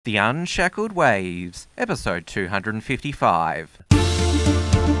The Unshackled Waves, episode 255.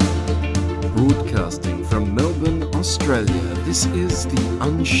 Broadcasting from Melbourne, Australia, this is The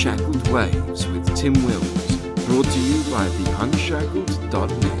Unshackled Waves with Tim Wills, brought to you by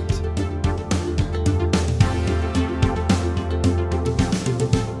theunshackled.net.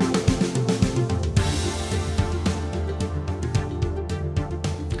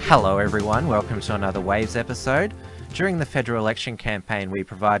 Hello everyone, welcome to another Waves episode. During the federal election campaign, we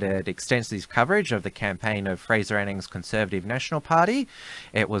provided extensive coverage of the campaign of Fraser Anning's Conservative National Party.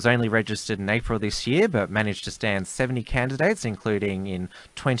 It was only registered in April this year, but managed to stand 70 candidates, including in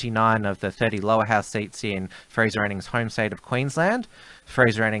 29 of the 30 lower house seats in Fraser Anning's home state of Queensland.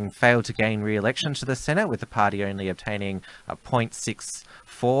 Fraser Anning failed to gain re-election to the Senate, with the party only obtaining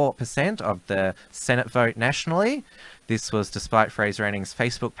 0.64% of the Senate vote nationally. This was despite Fraser Anning's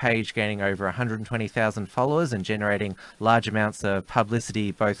Facebook page gaining over 120,000 followers and generating large amounts of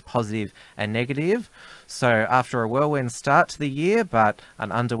publicity, both positive and negative. So after a whirlwind start to the year, but an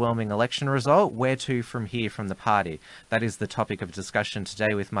underwhelming election result, where to from here from the party? That is the topic of discussion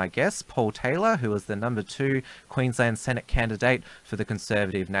today with my guest, Paul Taylor, who was the number 2 Queensland Senate candidate for the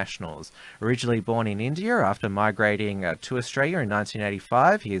Conservative Nationals. Originally born in India, after migrating to Australia in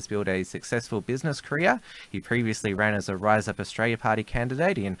 1985, he has built a successful business career. He previously ran as a Rise Up Australia Party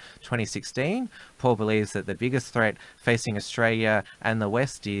candidate in 2016. Paul believes that the biggest threat facing Australia and the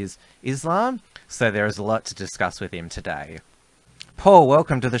West is Islam, so there is a lot to discuss with him today. Paul,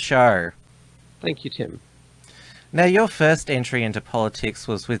 welcome to the show. Thank you, Tim. Now, your first entry into politics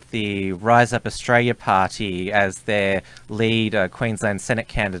was with the Rise Up Australia Party as their lead Queensland Senate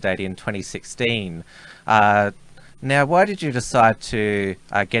candidate in 2016. Now, why did you decide to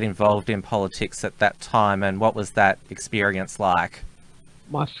get involved in politics at that time, and what was that experience like?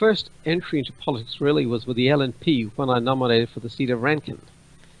 My first entry into politics really was with the LNP when I nominated for the seat of Rankin.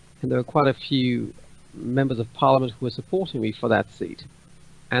 And there were quite a few members of Parliament who were supporting me for that seat.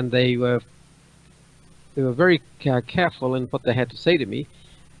 And they were very careful in what they had to say to me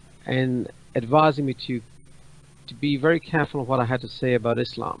and advising me to be very careful in what I had to say about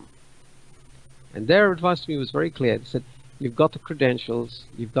Islam. And their advice to me was very clear. They said, you've got the credentials,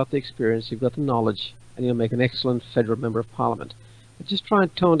 you've got the experience, you've got the knowledge, and you'll make an excellent federal member of Parliament. But just try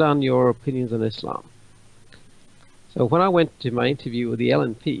and tone down your opinions on Islam. So when I went to my interview with the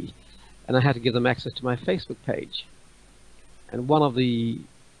LNP, and I had to give them access to my Facebook page, and one of the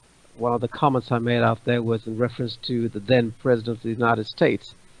comments I made out there was in reference to the then President of the United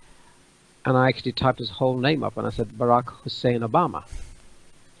States, and I actually typed his whole name up, and I said Barack Hussein Obama.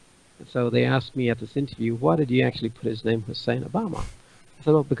 And so they asked me at this interview, why did you actually put his name Hussein Obama? I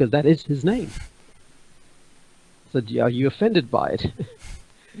said, well, because that is his name. I said, are you offended by it?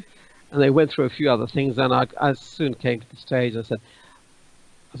 And they went through a few other things, and I soon came to the stage and I said,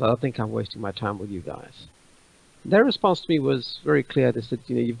 I think I'm wasting my time with you guys. Their response to me was very clear. They said,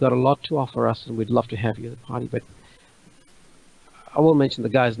 you've got a lot to offer us, and we'd love to have you in the party, but I won't mention the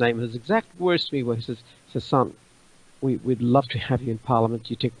guy's name. His exact words to me were, he says, son, we'd love to have you in Parliament.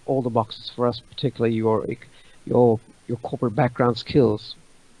 You tick all the boxes for us, particularly your corporate background skills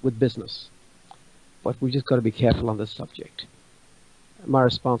with business. But we've just got to be careful on this subject. My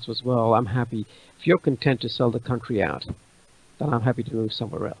response was, well, I'm happy. If you're content to sell the country out, then I'm happy to move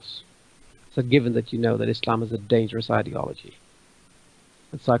somewhere else. So given that you know that Islam is a dangerous ideology.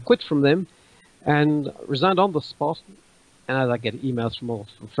 And so I quit from them and resigned on the spot. And as I get emails from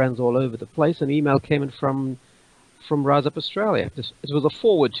friends all over the place, an email came in from Rise Up Australia. It was a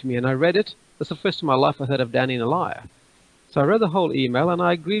forward to me, and I read it. That's the first time in my life I heard of Danny and a liar. So I read the whole email, and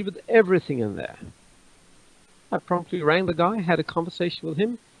I agreed with everything in there. I promptly rang the guy, had a conversation with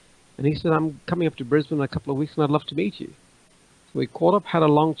him, and he said, I'm coming up to Brisbane in a couple of weeks, and I'd love to meet you. So we caught up, had a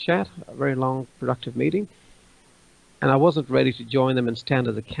long chat, a very long, productive meeting, and I wasn't ready to join them and stand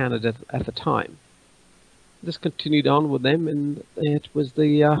as a candidate at the time. Just continued on with them, and it was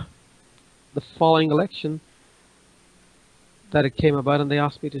the following election that it came about, and they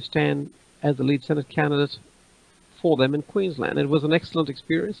asked me to stand as the lead Senate candidate for them in Queensland. It was an excellent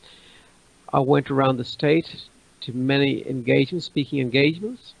experience. I went around the state to many engagements, speaking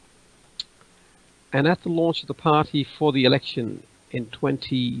engagements, and at the launch of the party for the election in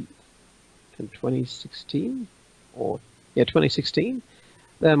 2016,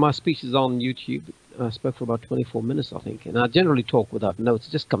 my speech is on YouTube. I spoke for about 24 minutes, I think, and I generally talk without notes.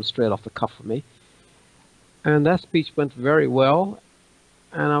 It just comes straight off the cuff for me. And that speech went very well,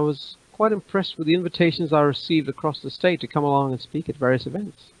 and I was quite impressed with the invitations I received across the state to come along and speak at various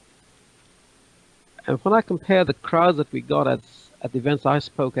events. And when I compare the crowds that we got at the events I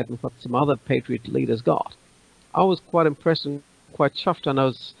spoke at and what some other Patriot leaders got, I was quite impressed and quite chuffed, and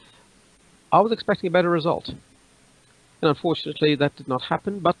I was expecting a better result. And unfortunately, that did not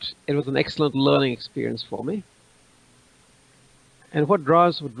happen, but it was an excellent learning experience for me. And what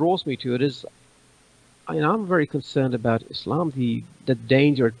draws me to it is, I'm very concerned about Islam, the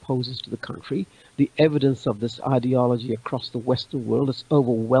danger it poses to the country. The evidence of this ideology across the Western world is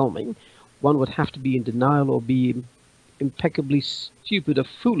overwhelming. One would have to be in denial or be impeccably stupid or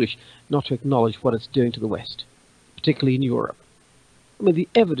foolish not to acknowledge what it's doing to the West, particularly in Europe. I mean, the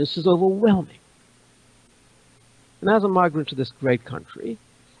evidence is overwhelming. And as a migrant to this great country,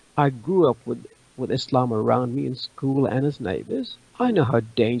 I grew up with Islam around me in school and as neighbors. I know how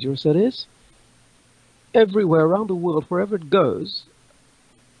dangerous it is. Everywhere around the world, wherever it goes,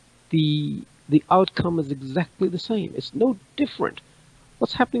 the outcome is exactly the same. It's no different.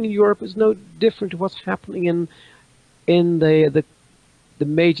 What's happening in Europe is no different to what's happening in the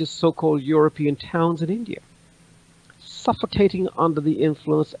major so-called European towns in India. Suffocating under the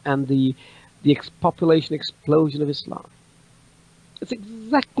influence and the population explosion of Islam. It's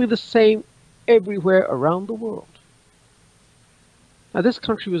exactly the same everywhere around the world. Now, this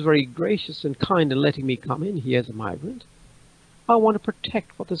country was very gracious and kind in letting me come in here as a migrant. I want to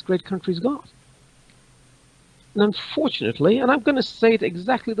protect what this great country's got. And unfortunately, and I'm going to say it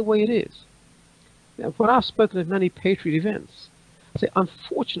exactly the way it is, when I've spoken at many patriot events, I say,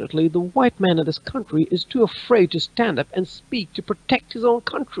 unfortunately, the white man in this country is too afraid to stand up and speak to protect his own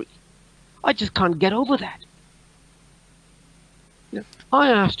country. I just can't get over that. I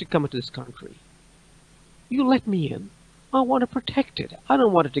asked to come into this country. You let me in. I want to protect it. I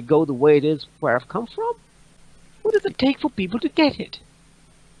don't want it to go the way it is where I've come from. What does it take for people to get it?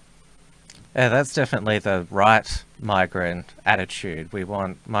 Yeah, that's definitely the right migrant attitude. We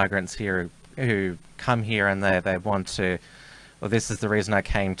want migrants here who come here and they want to, well, this is the reason I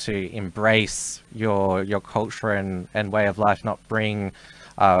came, to embrace your culture and way of life, not bring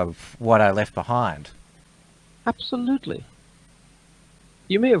what I left behind. Absolutely.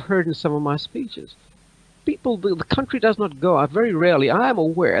 You may have heard in some of my speeches, the country does not go out. Very rarely, I am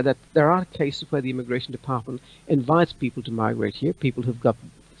aware that there are cases where the Immigration Department invites people to migrate here, people who've got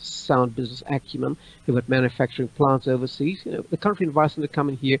sound business acumen, who've got manufacturing plants overseas. The country invites them to come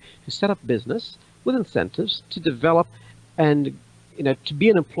in here to set up business with incentives to develop and, to be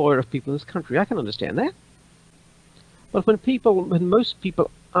an employer of people in this country. I can understand that. But when most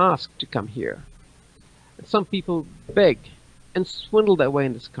people ask to come here, and some people beg and swindle their way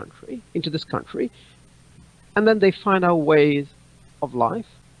into this country, and then they find our ways of life,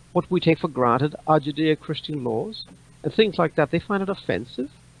 what we take for granted, our Judeo-Christian laws, and things like that, they find it offensive.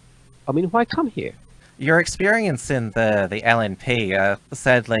 I mean, why come here? Your experience in the LNP,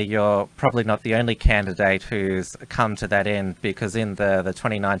 sadly, you're probably not the only candidate who's come to that end, because in the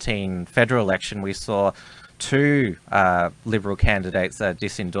 2019 federal election, we saw two Liberal candidates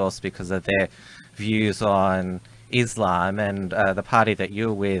disendorsed because of their views on Islam, and the party that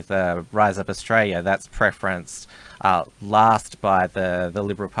you're with, Rise Up Australia, that's preferenced last by the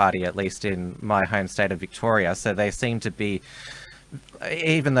Liberal Party, at least in my home state of Victoria. So they seem to be,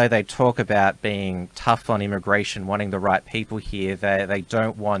 even though they talk about being tough on immigration, wanting the right people here, they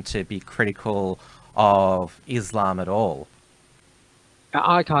don't want to be critical of Islam at all.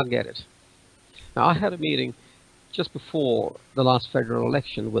 I can't get it. Now, I had a meeting just before the last federal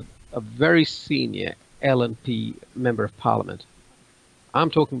election with a very senior LNP member of Parliament. I'm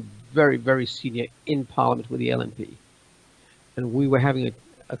talking very, very senior in Parliament with the LNP. And we were having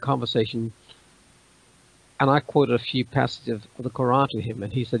a conversation, and I quoted a few passages of the Quran to him,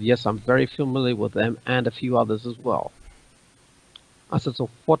 and he said, yes, I'm very familiar with them, and a few others as well. I said, so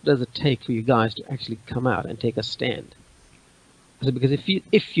what does it take for you guys to actually come out and take a stand? I said, because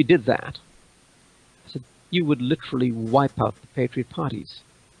if you did that, I said, you would literally wipe out the patriot parties.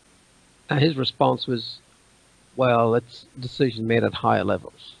 And his response was, well, it's a decision made at higher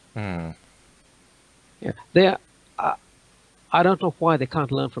levels. Mm. Yeah, I don't know why they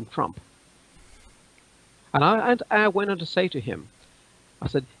can't learn from Trump. And I went on to say to him, I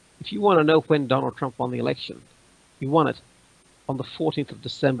said, if you want to know when Donald Trump won the election, he won it on the 14th of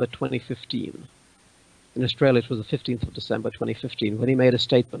December 2015. In Australia, it was the 15th of December 2015 when he made a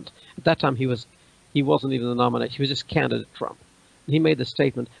statement. At that time, he wasn't even the nominee. He was just candidate Trump. And he made the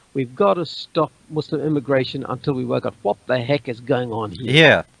statement, we've got to stop Muslim immigration until we work out what the heck is going on here.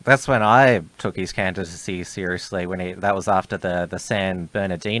 Yeah, that's when I took his candidacy seriously, that was after the San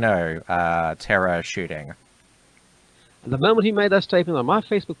Bernardino terror shooting. And the moment he made that statement on my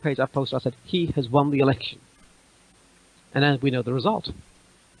Facebook page, I posted, I said, he has won the election. And then we know the result.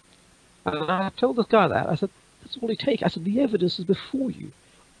 And I told this guy that. I said, that's all it takes. I said, the evidence is before you.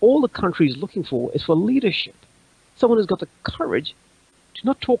 All the country is looking for is for leadership. someone who's got the courage to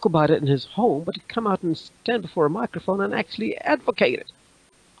not talk about it in his home, but to come out and stand before a microphone and actually advocate it.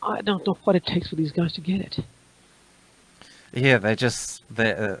 I don't know what it takes for these guys to get it. Yeah,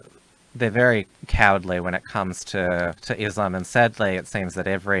 they're very cowardly when it comes to Islam, and sadly, it seems that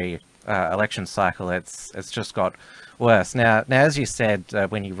every election cycle, it's just got worse. Now, as you said,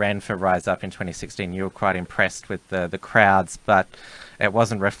 when you ran for Rise Up in 2016, you were quite impressed with the crowds, but it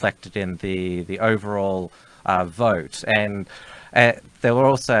wasn't reflected in the overall vote. And there were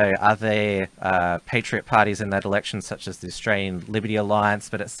also other patriot parties in that election, such as the Australian Liberty Alliance,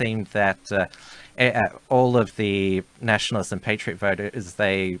 but it seemed that all of the nationalist and patriot voters,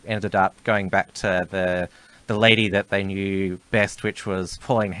 they ended up going back to the lady that they knew best, which was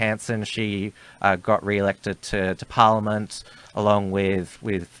Pauline Hanson. She got re-elected to Parliament along with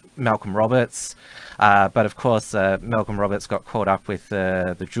Malcolm Roberts. But of course, Malcolm Roberts got caught up with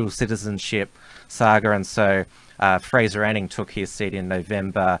the dual citizenship saga, and so Fraser Anning took his seat in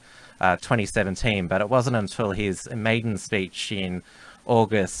November 2017. But it wasn't until his maiden speech in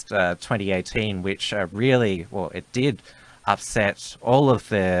August 2018, which really, well, it did upset all of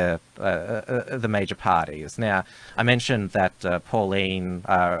the major parties. Now, I mentioned that Pauline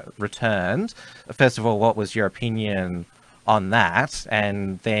returned. First of all, what was your opinion on that?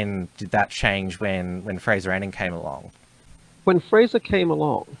 And then did that change when Fraser Anning came along? When Fraser came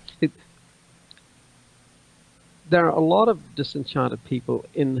along, there are a lot of disenchanted people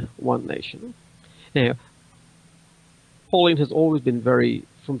in One Nation. Now, Pauline has always been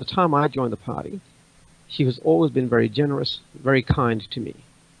from the time I joined the party, she has always been very generous, very kind to me,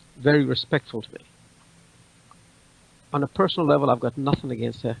 very respectful to me. On a personal level, I've got nothing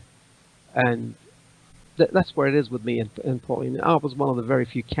against her, and that's where it is with me and Pauline. I was one of the very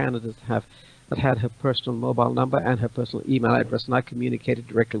few candidates that had her personal mobile number and her personal email address, and I communicated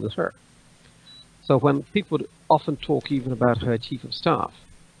directly with her. So when people would often talk even about her chief of staff,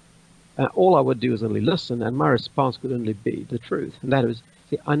 all I would do is only listen, and my response would only be the truth, and that is,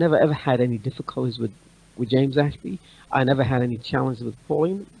 see, I never ever had any difficulties with James Ashby. I never had any challenges with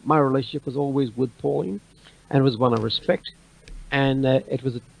Pauline. My relationship was always with Pauline, and it was one of respect, and it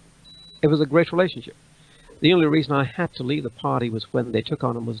was a great relationship. The only reason I had to leave the party was when they took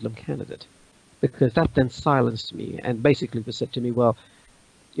on a Muslim candidate, because that then silenced me and basically was said to me, well,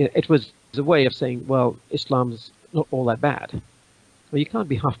 you know, it was a way of saying, well, Islam's not all that bad. Well, you can't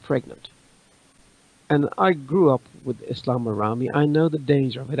be half pregnant. And I grew up with Islam around me. I know the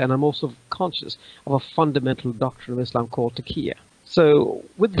danger of it, and I'm also conscious of a fundamental doctrine of Islam called taqiyya. So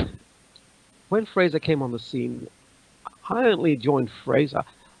when Fraser came on the scene, I only joined Fraser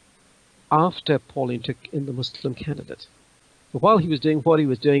after Pauline took in the Muslim candidate. But while he was doing what he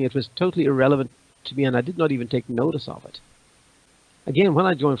was doing, it was totally irrelevant to me, and I did not even take notice of it. Again, when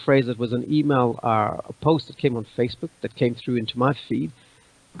I joined Fraser, it was an email, a post that came on Facebook that came through into my feed,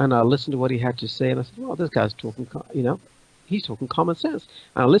 and I listened to what he had to say, and I said, well, this guy's talking, you know, he's talking common sense.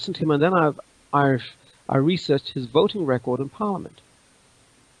 And I listened to him, and then I researched his voting record in Parliament.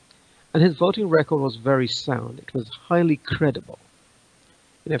 And his voting record was very sound. It was highly credible.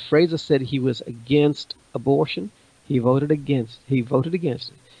 And if Fraser said he was against abortion, he voted against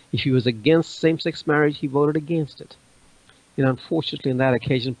it. If he was against same-sex marriage, he voted against it. And unfortunately, on that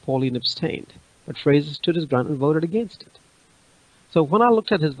occasion, Pauline abstained. But Fraser stood his ground and voted against it. So when I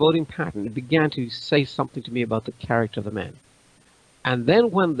looked at his voting pattern, it began to say something to me about the character of the man. And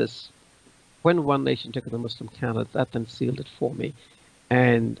then when One Nation took the Muslim candidate, that then sealed it for me.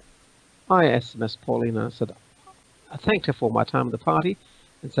 And I SMS'd Pauline, and I said, I thanked her for my time in the party,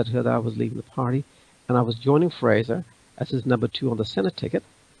 and said to her that I was leaving the party, and I was joining Fraser as his number 2 on the Senate ticket.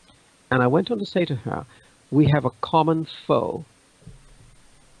 And I went on to say to her, we have a common foe.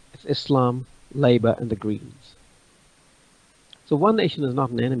 It's Islam, Labour, and the Greens. So One Nation is not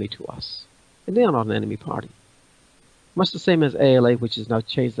an enemy to us, and they are not an enemy party. Much the same as ALA, which has now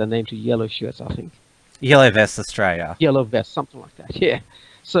changed their name to Yellow Shirts, I think. Yellow Vest Australia. Yellow Vest, something like that, yeah.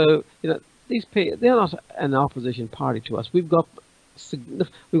 So, you know, they're not an opposition party to us. We've got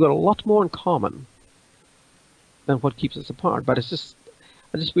a lot more in common than what keeps us apart. But I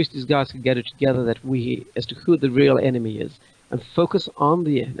just wish these guys could get it together as to who the real enemy is, and focus on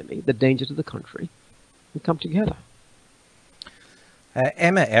the enemy, the danger to the country, and come together.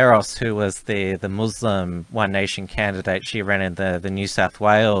 Emma Eros, who was the Muslim One Nation candidate, she ran in the New South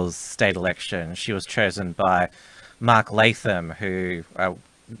Wales state election. She was chosen by Mark Latham, who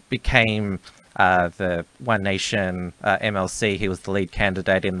became the One Nation MLC. He was the lead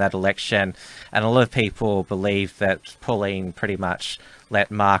candidate in that election, and a lot of people believe that Pauline pretty much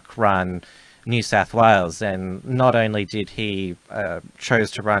let Mark run New South Wales. And not only did he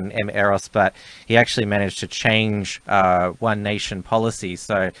chose to run M. Eros, but he actually managed to change One Nation policy,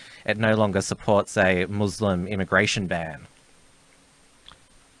 so it no longer supports a Muslim immigration ban.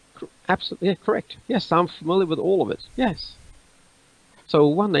 Absolutely, yeah, correct. Yes, I'm familiar with all of it. Yes. So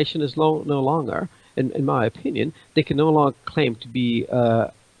One Nation is no longer, in my opinion, they can no longer claim to be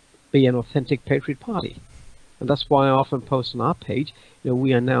an authentic patriot party. And that's why I often post on our page,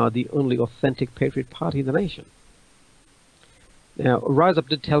 we are now the only authentic patriot party in the nation. Now, Rise Up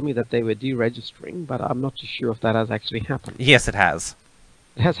did tell me that they were deregistering, but I'm not too sure if that has actually happened. Yes, it has.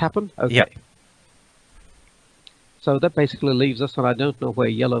 It has happened? Okay. Yep. So that basically leaves us, and I don't know where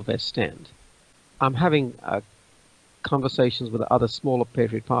Yellow Vests stand. I'm having conversations with other smaller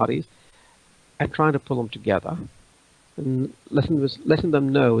patriot parties and trying to pull them together and letting them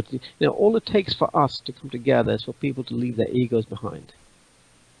know, all it takes for us to come together is for people to leave their egos behind.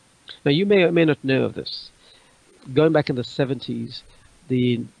 Now, you may or may not know of this. Going back in the 70s,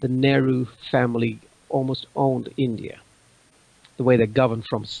 the Nehru family almost owned India. The way they governed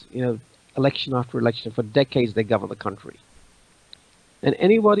from, election after election. For decades, they governed the country. And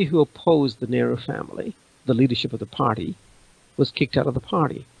anybody who opposed the Nehru family, the leadership of the party, was kicked out of the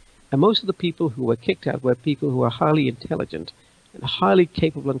party. And most of the people who were kicked out were people who were highly intelligent and highly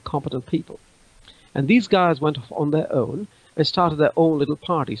capable and competent people. And these guys went off on their own and started their own little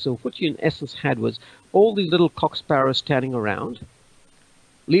party. So what you in essence had was all these little cocksparrows standing around,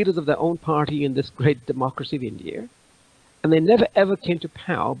 leaders of their own party in this great democracy of India. And they never ever came to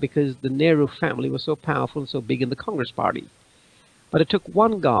power because the Nehru family was so powerful and so big in the Congress party. But it took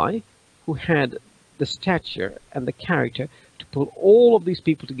one guy who had the stature and the character to pull all of these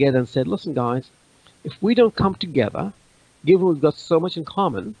people together and said, listen guys, if we don't come together, given we've got so much in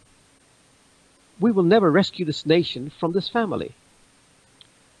common, we will never rescue this nation from this family.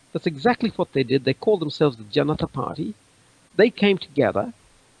 That's exactly what they did. They called themselves the Janata Party. They came together.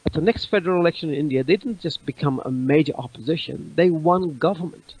 At the next federal election in India, they didn't just become a major opposition, they won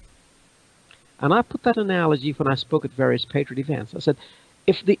government. And I put that analogy when I spoke at various patriot events. I said,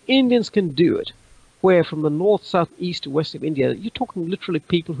 if the Indians can do it, where from the north, south, east, west of India, you're talking literally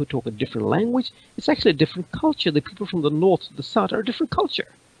people who talk a different language. It's actually a different culture. The people from the north to the south are a different culture.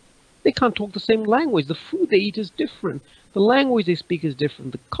 They can't talk the same language. The food they eat is different. The language they speak is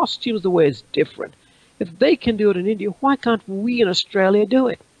different. The costumes they wear is different. If they can do it in India, why can't we in Australia do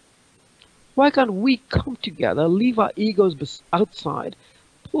it? Why can't we come together, leave our egos outside,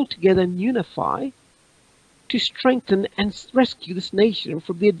 pull together and unify to strengthen and rescue this nation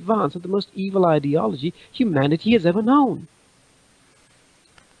from the advance of the most evil ideology humanity has ever known?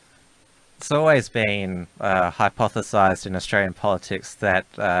 It's always been hypothesized in Australian politics that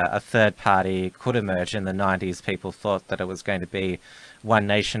a third party could emerge. In the 90s, people thought that it was going to be One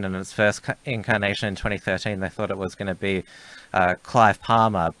Nation in its first incarnation in 2013. They thought it was going to be Clive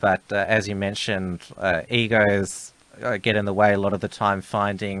Palmer. But as you mentioned, egos get in the way a lot of the time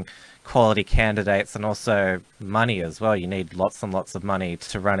finding quality candidates, and also money as well. You need lots and lots of money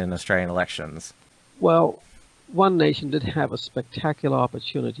to run in Australian elections. Well, One Nation did have a spectacular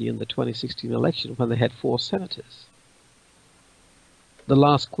opportunity in the 2016 election when they had 4 senators. The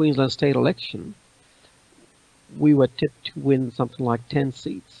last Queensland state election, we were tipped to win something like 10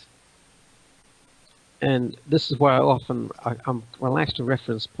 seats. And this is why I'm relaxed to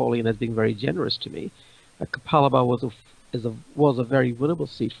reference Pauline as being very generous to me. Kapalaba was a very winnable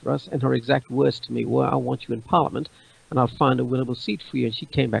seat for us, and her exact words to me were, I want you in Parliament, and I'll find a winnable seat for you. And she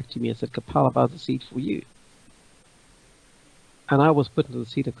came back to me and said, Kapalaba is a seat for you. And I was put into the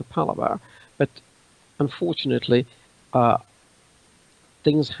seat of Kapalaba, but unfortunately,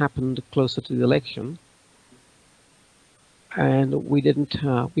 things happened closer to the election, and we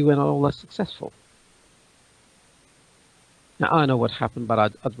were not all that successful. Now, I know what happened, but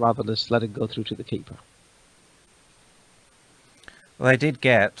I'd rather just let it go through to the keeper. Well, they did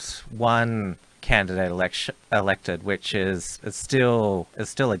get one candidate elected, which is still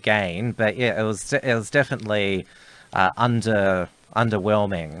a gain, but yeah, it was definitely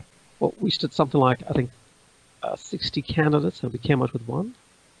underwhelming. Well, we stood something like, I think, 60 candidates, and we came out with one.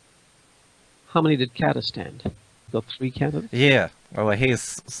 How many did Katter stand? Got 3 candidates? Yeah, well,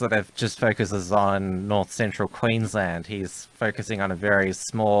 he's sort of just focuses on north central Queensland. He's focusing on a very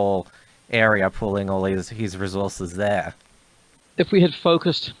small area, pulling all his resources there. If we had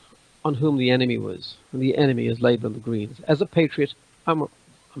focused on whom the enemy was, and the enemy is Labour and the Greens, as a patriot, I'm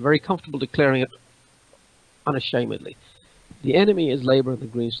very comfortable declaring it unashamedly. The enemy is Labour and the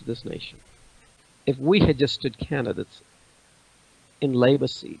Greens to this nation. If we had just stood candidates in Labour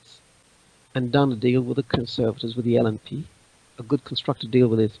seats and done a deal with the Conservatives, with the LNP, a good constructive deal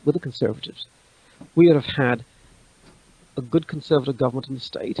with the Conservatives, we would have had a good Conservative government in the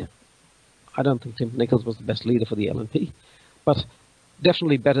state. I don't think Tim Nichols was the best leader for the LNP, but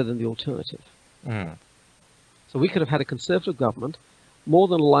definitely better than the alternative. Mm. So we could have had a Conservative government. More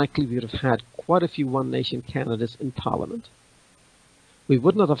than likely, we would have had quite a few one-nation candidates in Parliament. We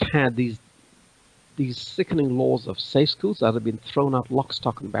would not have had these sickening laws of safe schools that have been thrown out lock,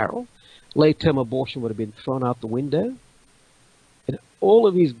 stock, and barrel. Late-term abortion would have been thrown out the window. And all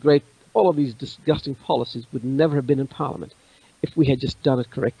of these disgusting policies would never have been in Parliament if we had just done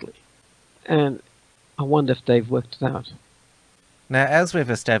it correctly. And I wonder if they've worked it out. Now, as we've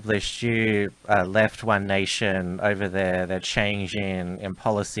established, you left One Nation over their change in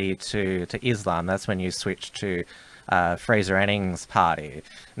policy to Islam. That's when you switched to Fraser Anning's party.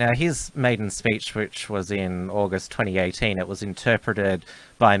 Now, his maiden speech, which was in August 2018, it was interpreted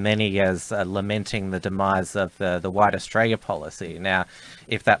by many as lamenting the demise of the White Australia policy. Now,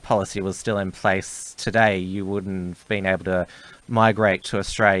 if that policy was still in place today, you wouldn't have been able to migrate to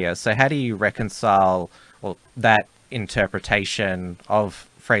Australia. So how do you reconcile that interpretation of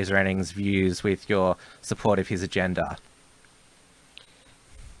Fraser Anning's views with your support of his agenda?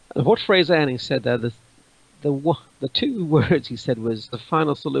 What Fraser Anning said there, the two words he said was the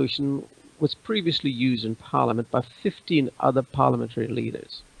final solution was previously used in Parliament by 15 other parliamentary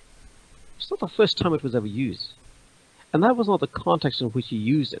leaders. It's not the first time it was ever used. And that was not the context in which he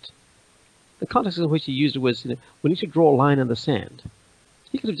used it. The context in which he used it was, we need to draw a line in the sand.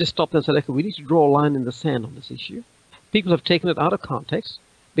 He could have just stopped and said, okay, we need to draw a line in the sand on this issue. People have taken it out of context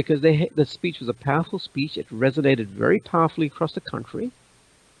because the speech was a powerful speech. It resonated very powerfully across the country.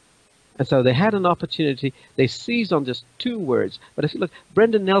 And so they had an opportunity. They seized on just two words. But if you look,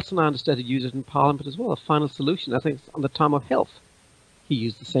 Brendan Nelson, I understand, had used it in Parliament as well, a final solution. I think on the time of health, he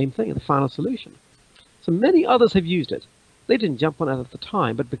used the same thing, the final solution. So many others have used it. They didn't jump on it at the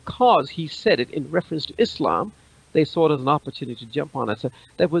time, but because he said it in reference to Islam, they saw it as an opportunity to jump on it. So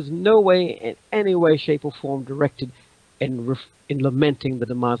there was no way, in any way, shape, or form, directed in lamenting the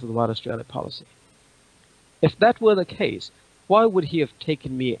demise of the White Australia policy. If that were the case, why would he have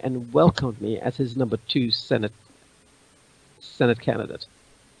taken me and welcomed me as his number 2 Senate candidate?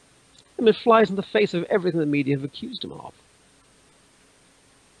 I mean, it flies in the face of everything the media have accused him of.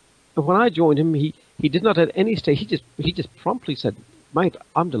 And when I joined him, he did not at any stage, he just promptly said, mate,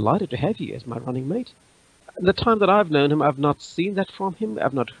 I'm delighted to have you as my running mate. The time that I've known him, I've not seen that from him.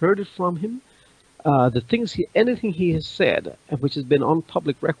 I've not heard it from him. Anything he has said, which has been on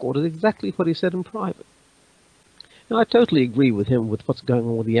public record, is exactly what he said in private. Now, I totally agree with him with what's going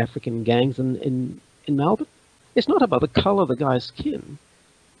on with the African gangs in Melbourne. It's not about the color of the guy's skin.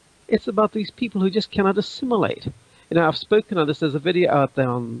 It's about these people who just cannot assimilate. I've spoken on this. There's a video out there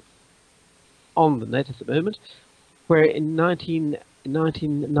on the net at the moment, where in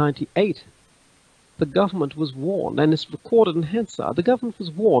 1998, the government was warned, and it's recorded in Hansard, the government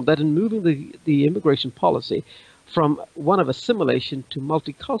was warned that in moving the immigration policy from one of assimilation to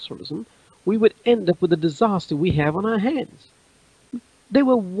multiculturalism, we would end up with the disaster we have on our hands. They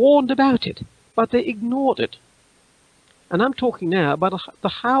were warned about it, but they ignored it. And I'm talking now about the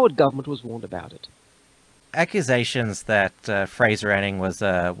Howard government was warned about it. Accusations that Fraser Anning was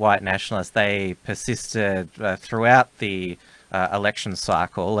a white nationalist, they persisted throughout the election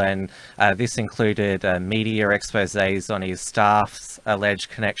cycle, and this included media exposés on his staff's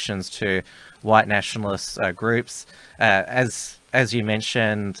alleged connections to white nationalist groups. As you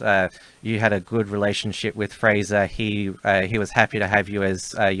mentioned, you had a good relationship with Fraser. He was happy to have you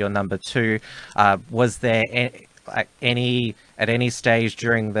as your number 2. Was there at any stage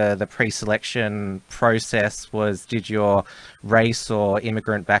during the pre-selection process, did your race or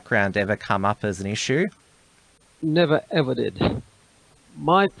immigrant background ever come up as an issue? Never ever did.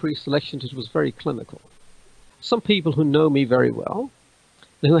 My pre-selection test was very clinical. Some people who know me very well,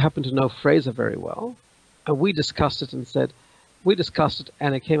 and who happen to know Fraser very well, and we discussed it and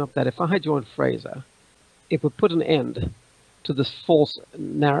it came up that if I had joined Fraser, it would put an end to this false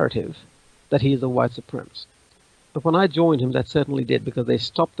narrative that he is a white supremacist. But when I joined him, that certainly did, because they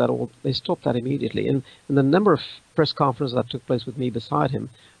stopped that immediately. And the number of press conferences that took place with me beside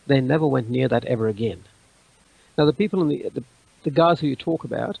him, they never went near that ever again. Now, the people the guys who you talk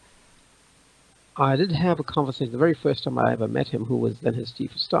about, I did have a conversation the very first time I ever met him, who was then his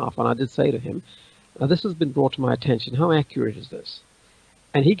chief of staff, and I did say to him, this has been brought to my attention. How accurate is this?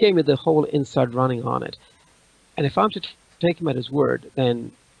 And he gave me the whole inside running on it. And if I'm to take him at his word,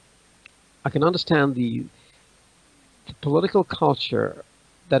 then I can understand the political culture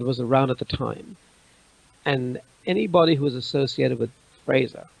that was around at the time. And anybody who was associated with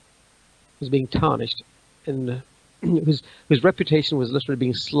Fraser was being tarnished in whose reputation was literally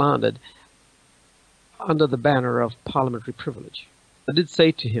being slandered under the banner of parliamentary privilege. I did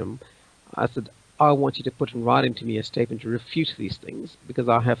say to him, I said, I want you to put in writing to me a statement to refute these things, because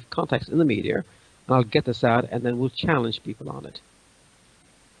I have contacts in the media, and I'll get this out, and then we'll challenge people on it.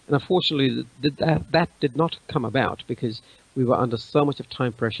 And unfortunately, that did not come about, because we were under so much of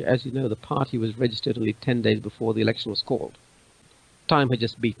time pressure. As you know, the party was registered only 10 days before the election was called. Time had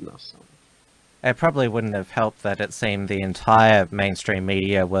just beaten us. It probably wouldn't have helped that it seemed the entire mainstream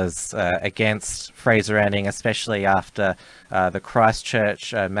media was against Fraser Anning, especially after the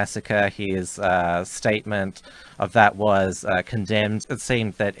Christchurch massacre. His statement of that was condemned. It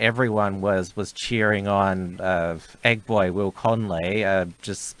seemed that everyone was cheering on Egg Boy Will Conley,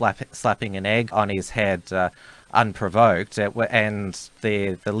 just slapping an egg on his head unprovoked, and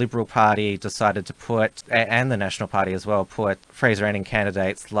the Liberal Party decided to put, and the National Party as well, put Fraser Anning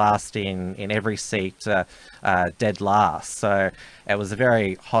candidates last in every seat, dead last. So it was a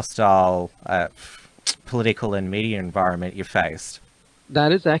very hostile political and media environment you faced.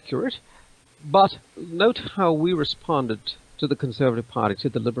 That is accurate, but note how we responded to the Conservative Party, to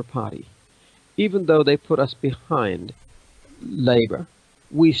the Liberal Party. Even though they put us behind Labour,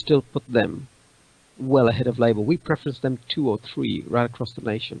 we still put them well ahead of Labour. We preference them 2 or 3 right across the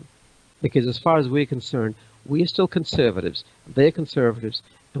nation, because as far as we're concerned, we are still Conservatives, they're Conservatives,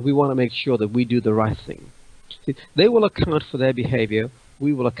 and we want to make sure that we do the right thing. See, they will account for their behaviour,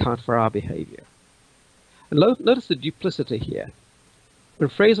 we will account for our behaviour. And notice the duplicity here. When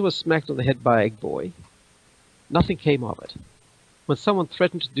Fraser was smacked on the head by Egg Boy, nothing came of it. When someone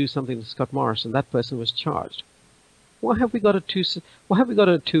threatened to do something to Scott Morrison, that person was charged. Why have we got a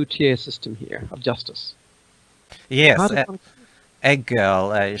two-tier system here of justice? Yes, Egg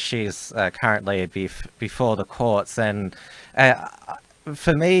Girl, she's currently before the courts, and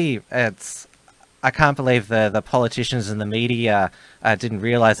for me, I can't believe the politicians and the media didn't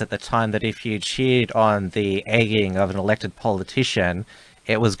realise at the time that if you cheered on the egging of an elected politician,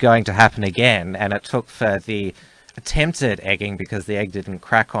 it was going to happen again, and it took for the attempted egging, because the egg didn't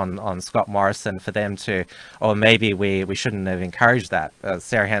crack on Scott Morrison, for them to, or maybe we shouldn't have encouraged that.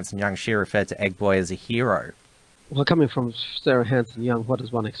 Sarah Hanson-Young, she referred to Egg Boy as a hero. Well, coming from Sarah Hanson-Young, what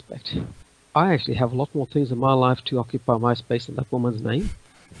does one expect? I actually have a lot more things in my life to occupy my space than that woman's name.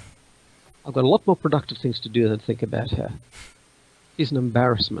 I've got a lot more productive things to do than think about her. She's an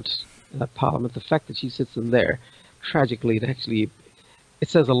embarrassment in that parliament. The fact that she sits in there, tragically, it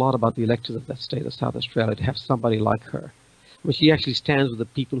says a lot about the electors of that state of South Australia to have somebody like her. I mean, she actually stands with the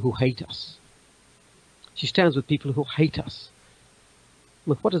people who hate us. She stands with people who hate us.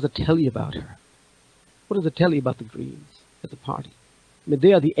 Look, what does it tell you about her? What does it tell you about the Greens as a party? I mean,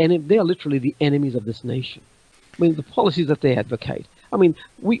 they are literally the enemies of this nation. I mean, the policies that they advocate. I mean,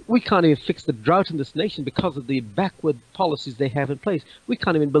 we can't even fix the drought in this nation because of the backward policies they have in place. We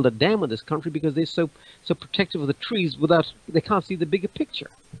can't even build a dam in this country because they're so protective of the trees they can't see the bigger picture.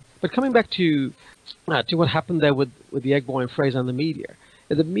 But coming back to what happened there with the Egg Boy and Fraser and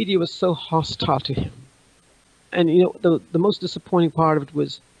the media was so hostile to him. And you know, the most disappointing part of it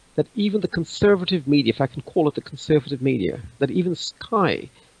was that even the conservative media, if I can call it the conservative media, that even Sky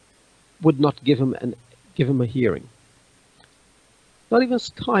would not give him a hearing. Not even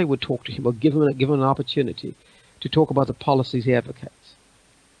Sky would talk to him or give him an opportunity to talk about the policies he advocates.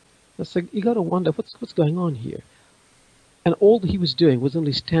 So you got to wonder what's going on here. And all that he was doing was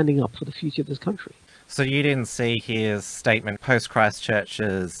only standing up for the future of this country. So you didn't see his statement post-Christchurch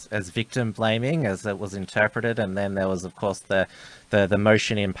as victim blaming, as it was interpreted, and then there was, of course, the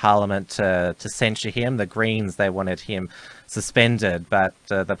motion in Parliament to censure him. The Greens, they wanted him suspended, but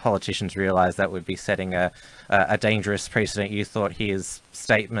the politicians realised that would be setting a dangerous precedent. You thought his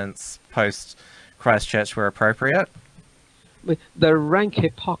statements post-Christchurch were appropriate? But the rank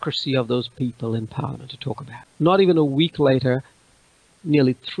hypocrisy of those people in Parliament to talk about. Not even a week later,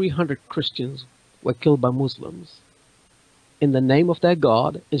 nearly 300 Christians were killed by Muslims in the name of their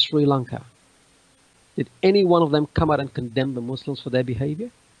God in Sri Lanka. Did any one of them come out and condemn the Muslims for their behavior?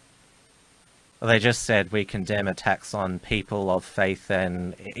 Well, they just said we condemn attacks on people of faith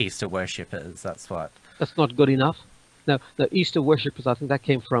and Easter worshippers. That's not good enough. Now, the Easter worshippers, I think that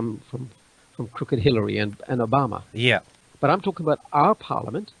came from Crooked Hillary and Obama. Yeah. But I'm talking about our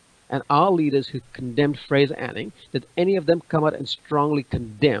Parliament and our leaders who condemned Fraser Anning. Did any of them come out and strongly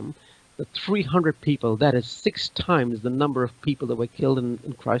condemn the 300 people? That is 6 times the number of people that were killed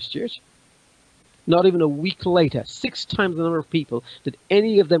in Christchurch. Not even a week later, 6 times the number of people. Did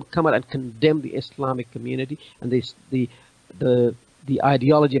any of them come out and condemn the Islamic community and the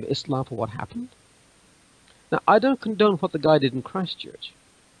ideology of Islam for what happened? Now, I don't condone what the guy did in Christchurch.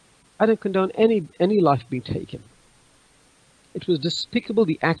 I don't condone any life being taken. It was despicable.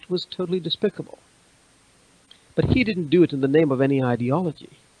 The act was totally despicable. But he didn't do it in the name of any ideology.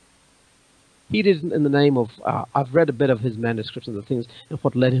 He did it in the name of, I've read a bit of his manuscripts and the things and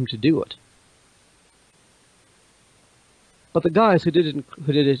what led him to do it. But the guys who did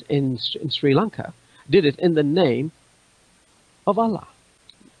it in Sri Lanka did it in the name of Allah.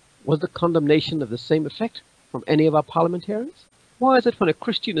 Was the condemnation of the same effect from any of our parliamentarians? Why is it when a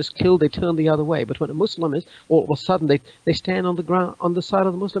Christian is killed, they turn the other way, but when a Muslim is, all of a sudden they stand on the ground, on the side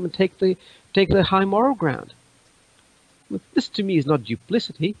of the Muslim, and take the high moral ground? This to me is not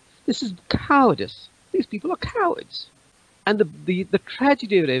duplicity. This is cowardice. These people are cowards. And the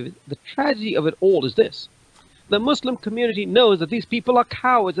tragedy of it all is this: the Muslim community knows that these people are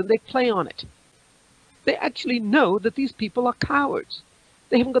cowards, and they play on it. They actually know that these people are cowards.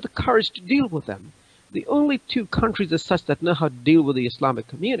 They haven't got the courage to deal with them. The only two countries as such that know how to deal with the Islamic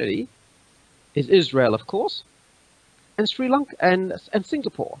community is Israel, of course, and Sri Lanka and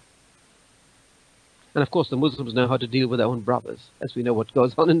Singapore. And of course, the Muslims know how to deal with their own brothers, as we know what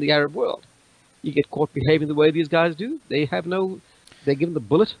goes on in the Arab world. You get caught behaving the way these guys do, they're given the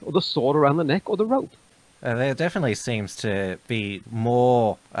bullet or the sword around the neck or the rope. There definitely seems to be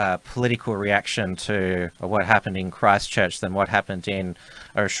more political reaction to what happened in Christchurch than what happened in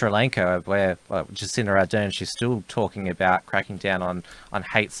Sri Lanka, where Jacinda Ardern, she's still talking about cracking down on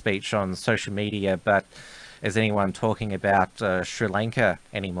hate speech on social media, but is anyone talking about Sri Lanka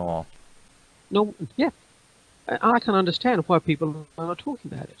anymore? No, yeah. I can understand why people are not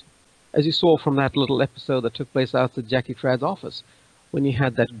talking about it. As you saw from that little episode that took place outside Jackie Trad's office, when you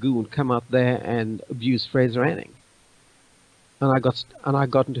had that goon come out there and abuse Fraser Anning. And I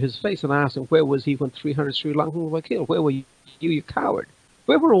got into his face and I asked him, where was he when 300 Sri Lankans were killed? Where were you, you coward?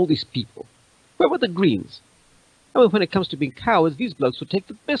 Where were all these people? Where were the Greens? I mean, when it comes to being cowards, these blokes would take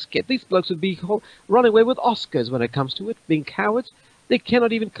the biscuit. These blokes would be run away with Oscars when it comes to it. Being cowards, they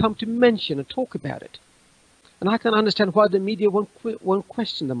cannot even come to mention and talk about it. And I can understand why the media won't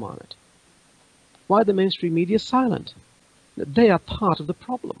question them on it. Why the mainstream media is silent. They are part of the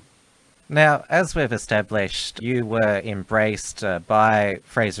problem. Now, as we've established, you were embraced by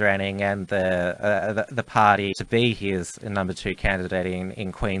Fraser Anning and the party to be his number 2 candidate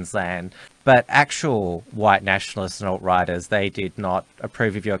in Queensland. But actual white nationalists and alt-righters, they did not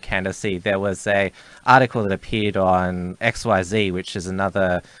approve of your candidacy. There was an article that appeared on XYZ, which is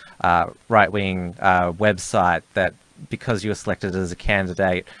another right-wing website, that because you were selected as a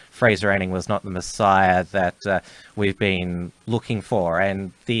candidate, Fraser Anning was not the messiah that we've been looking for.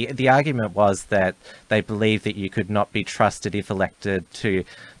 And the argument was that they believed that you could not be trusted if elected to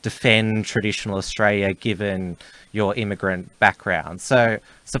defend traditional Australia given your immigrant background. So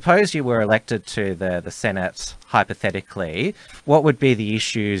suppose you were elected to the Senate, hypothetically, what would be the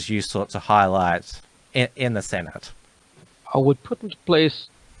issues you sought to highlight in the Senate? I would put into place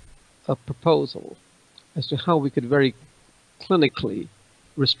a proposal as to how we could very clinically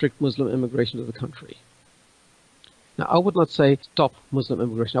restrict Muslim immigration to the country. Now, I would not say stop Muslim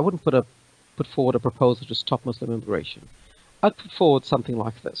immigration. I wouldn't put forward a proposal to stop Muslim immigration. I'd put forward something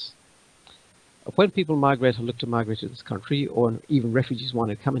like this. When people migrate or look to migrate to this country, or even refugees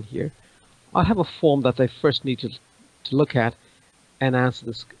want to come in here, I have a form that they first need to look at and answer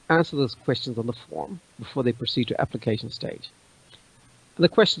those questions on the form before they proceed to application stage. And the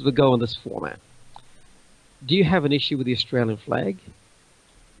questions would go in this format. Do you have an issue with the Australian flag?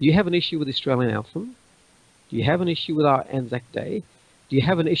 Do you have an issue with the Australian anthem? Do you have an issue with our Anzac Day? Do you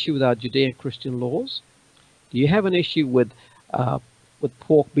have an issue with our Judean-Christian laws? Do you have an issue with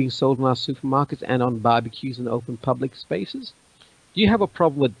pork being sold in our supermarkets and on barbecues in open public spaces? Do you have a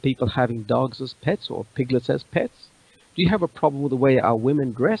problem with people having dogs as pets or piglets as pets? Do you have a problem with the way our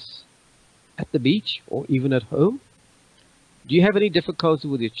women dress at the beach or even at home? Do you have any difficulty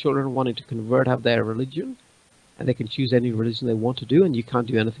with your children wanting to convert of their religion, and they can choose any religion they want to do and you can't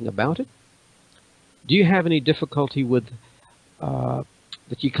do anything about it? Do you have any difficulty with that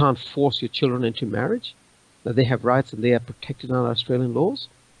you can't force your children into marriage, that they have rights and they are protected under Australian laws?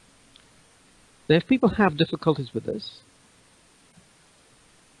 Now, if people have difficulties with this,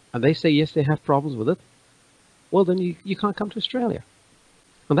 and they say yes, they have problems with it, well, then you can't come to Australia.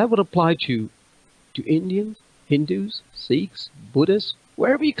 And that would apply to Indians, Hindus, Sikhs, Buddhists,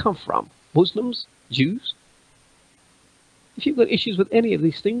 wherever you come from, Muslims, Jews. If you've got issues with any of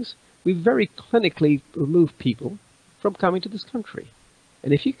these things, we very clinically remove people from coming to this country.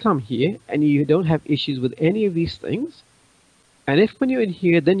 And if you come here and you don't have issues with any of these things, and if when you're in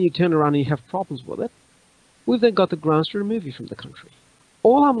here, then you turn around and you have problems with it, we've then got the grounds to remove you from the country.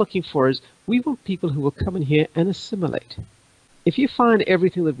 All I'm looking for is, we want people who will come in here and assimilate. If you find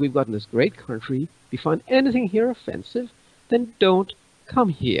everything that we've got in this great country, if you find anything here offensive, then don't come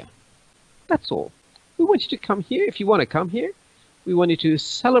here. That's all. We want you to come here if you want to come here. We want you to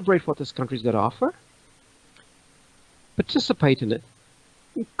celebrate what this country's got to offer, participate in it,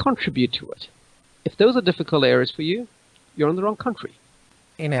 and contribute to it. If those are difficult areas for you, you're in the wrong country.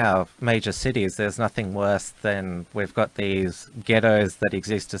 In our major cities, there's nothing worse than we've got these ghettos that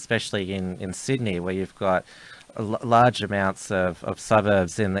exist, especially in Sydney, where you've got large amounts of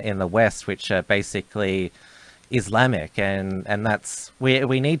suburbs in the west, which are basically Islamic, and that's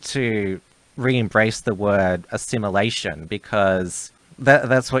we need to re-embrace the word assimilation, because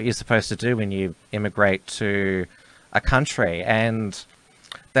that's what you're supposed to do when you immigrate to a country. And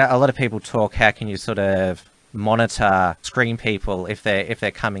that a lot of people talk, how can you sort of monitor, screen people if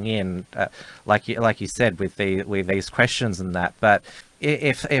they're coming in, like you said, with these questions and that. But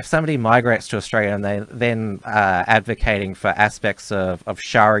if somebody migrates to Australia and they then advocating for aspects of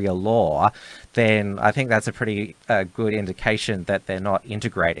Sharia law, then I think that's a pretty good indication that they're not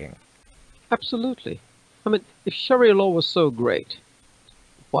integrating. Absolutely. I mean, if Sharia law was so great,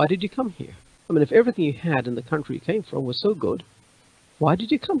 why did you come here? I mean, if everything you had in the country you came from was so good, why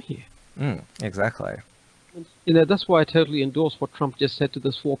did you come here? Exactly. You know, that's why I totally endorse what Trump just said to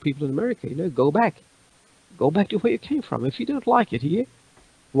those 4 people in America. You know, go back. Go back to where you came from. If you don't like it here,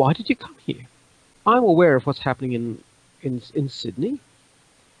 why did you come here? I'm aware of what's happening in Sydney. In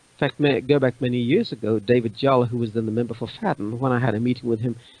fact, go back many years ago, David Jalla, who was then the member for Fadden, when I had a meeting with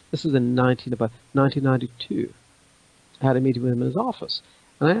him, this was in about 1992. I had a meeting with him in his office.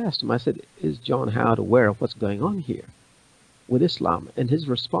 And I asked him, I said, is John Howard aware of what's going on here with Islam? And his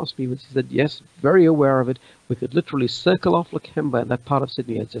response to me was, he said, yes, very aware of it. We could literally circle off Lakemba and that part of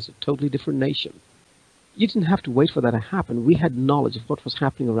Sydney as just a totally different nation. You didn't have to wait for that to happen. We had knowledge of what was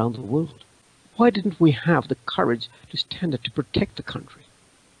happening around the world. Why didn't we have the courage to stand up to protect the country?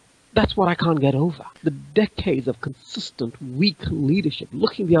 That's what I can't get over. The decades of consistent, weak leadership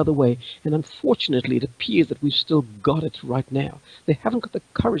looking the other way, and unfortunately it appears that we've still got it right now. They haven't got the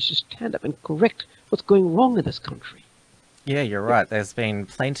courage to stand up and correct what's going wrong in this country. Yeah, you're right. There's been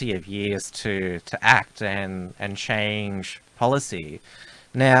plenty of years to act and change policy.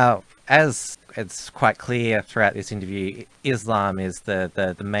 Now, as it's quite clear throughout this interview, Islam is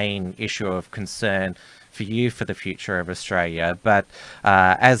the main issue of concern for you for the future of Australia. But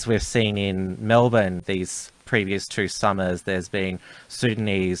as we've seen in Melbourne these previous 2 summers, there's been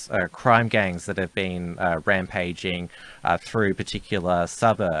Sudanese crime gangs that have been rampaging through particular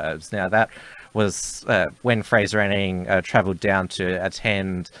suburbs. Now, that was when Fraser Anning travelled down to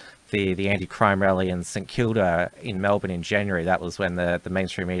attend the anti-crime rally in St Kilda in Melbourne in January. That was when the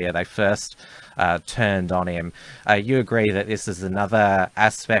mainstream media, they first turned on him. You agree that this is another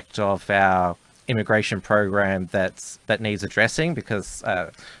aspect of our immigration program that needs addressing, because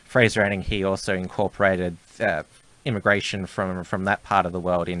Fraser Anning, he also incorporated immigration from that part of the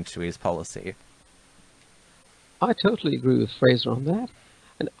world into his policy. I totally agree with Fraser on that.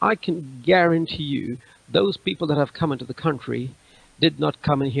 And I can guarantee you, those people that have come into the country did not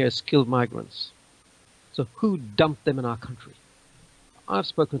come in here as skilled migrants. So who dumped them in our country? I've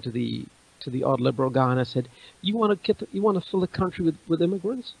spoken to the odd liberal guy and I said, you want to fill the country with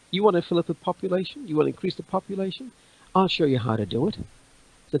immigrants? You want to fill it with population? You want to increase the population? I'll show you how to do it.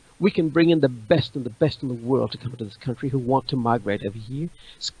 So we can bring in the best and the best in the world to come into this country who want to migrate over here.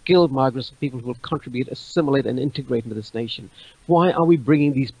 Skilled migrants, people who will contribute, assimilate and integrate into this nation. Why are we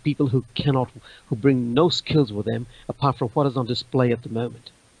bringing these people who bring no skills with them apart from what is on display at the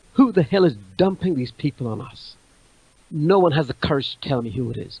moment? Who the hell is dumping these people on us? No one has the courage to tell me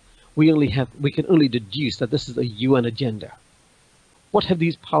who it is. We can only deduce that this is a UN agenda. What have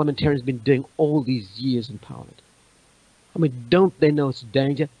these parliamentarians been doing all these years in Parliament? I mean, don't they know it's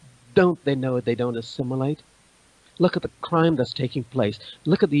danger? Don't they know they don't assimilate? Look at the crime that's taking place.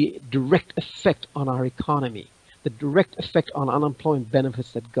 Look at the direct effect on our economy, the direct effect on unemployment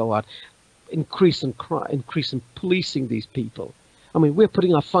benefits that go out, increase in policing these people. I mean, we're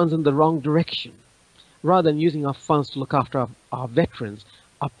putting our funds in the wrong direction. Rather than using our funds to look after our veterans,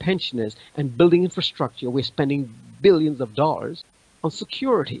 our pensioners, and building infrastructure, we're spending billions of dollars on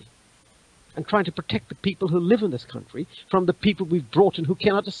security and trying to protect the people who live in this country from the people we've brought in who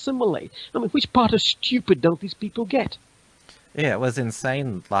cannot assimilate. I mean, which part of stupid don't these people get? Yeah, it was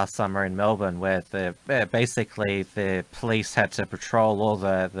insane last summer in Melbourne, where basically the police had to patrol all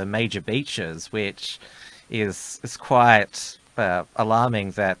the major beaches, which is quite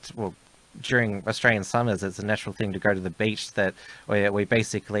alarming. That, well, during Australian summers, it's a natural thing to go to the beach, that we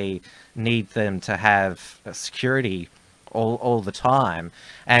basically need them to have security all the time.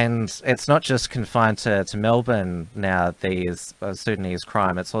 And it's not just confined to Melbourne now, these Sudanese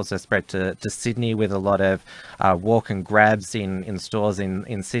crime. It's also spread to Sydney, with a lot of walk and grabs in stores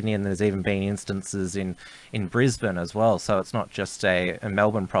in Sydney, and there's even been instances in Brisbane as well. So it's not just a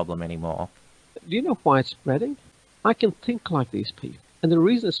Melbourne problem anymore. Do you know why it's spreading? I can think like these people. And the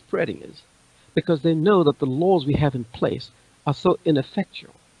reason it's spreading is because they know that the laws we have in place are so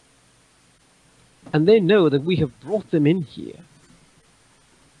ineffectual. And they know that we have brought them in here.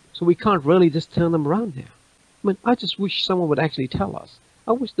 So we can't really just turn them around now. I mean, I just wish someone would actually tell us.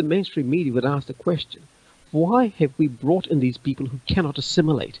 I wish the mainstream media would ask the question, why have we brought in these people who cannot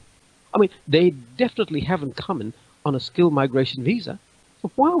assimilate? I mean, they definitely haven't come in on a skilled migration visa.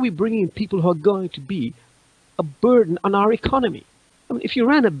 So why are we bringing in people who are going to be a burden on our economy? I mean, if you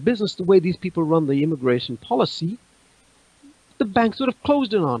ran a business the way these people run the immigration policy, the banks would have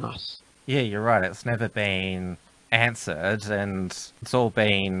closed in on us. Yeah, you're right. It's never been answered, and it's all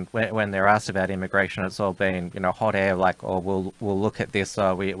been, when they're asked about immigration, it's all been, hot air, like, oh, we'll look at this,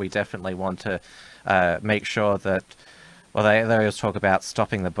 or we definitely want to make sure that, well, they always talk about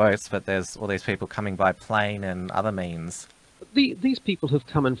stopping the boats, but there's all these people coming by plane and other means. These people who've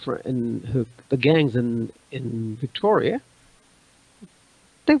come in the gangs in Victoria,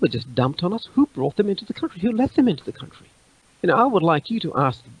 they were just dumped on us. Who brought them into the country? Who let them into the country? I would like you to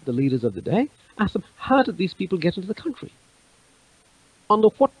ask the leaders of the day, ask them, how did these people get into the country? Under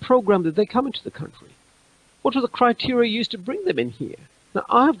what program did they come into the country? What were the criteria used to bring them in here? Now,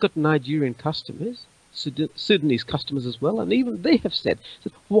 I've got Nigerian customers, Sudanese customers as well, and even they have said,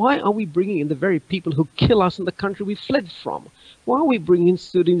 why are we bringing in the very people who kill us in the country we fled from? Why are we bringing in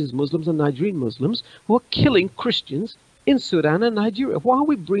Sudanese Muslims and Nigerian Muslims who are killing Christians in Sudan and Nigeria? Why are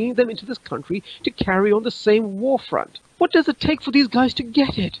we bringing them into this country to carry on the same war front? What does it take for these guys to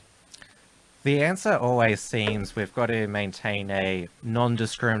get it? The answer always seems we've got to maintain a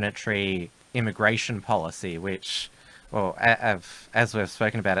non-discriminatory immigration policy, which, well, as we've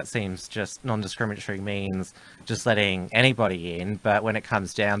spoken about, it seems just non-discriminatory means just letting anybody in. But when it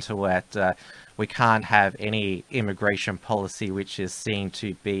comes down to it, we can't have any immigration policy which is seen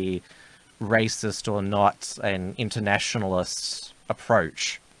to be racist or not an internationalist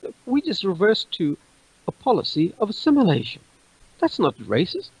approach. We just reverse to a policy of assimilation. That's not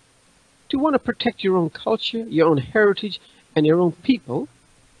racist. To want to protect your own culture, your own heritage, and your own people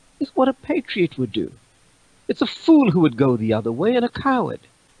is what a patriot would do. It's a fool who would go the other way, and a coward.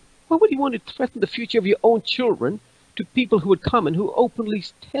 Why would you want to threaten the future of your own children to people who would come and who openly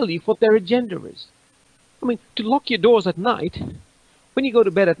tell you what their agenda is? I mean, to lock your doors at night. When you go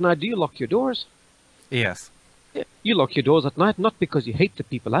to bed at night, do you lock your doors? Yes. Yeah, you lock your doors at night not because you hate the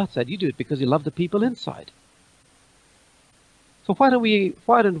people outside. You do it because you love the people inside. So why don't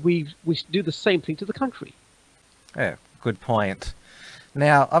we do the same thing to the country? Yeah, good point.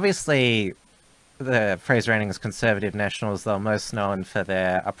 Now, obviously, the Fraser Anning's Conservative Nationals, they're most known for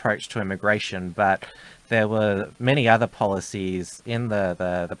their approach to immigration, but there were many other policies in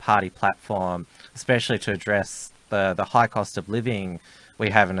the party platform, especially to address the high cost of living we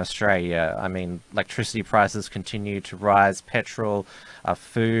have in Australia. I mean, electricity prices continue to rise, petrol,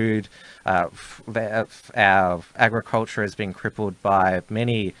 food, our agriculture has been crippled by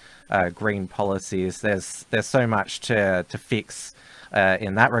many green policies. There's so much to fix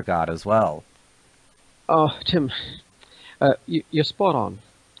in that regard as well. Oh, Tim, you're spot on.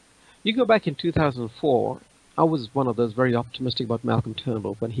 You go back in 2004, I was one of those very optimistic about Malcolm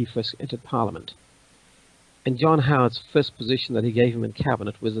Turnbull when he first entered Parliament. And John Howard's first position that he gave him in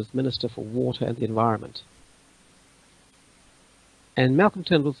Cabinet was as Minister for Water and the Environment. And Malcolm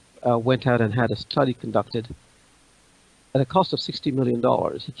Turnbull went out and had a study conducted at a cost of $60 million.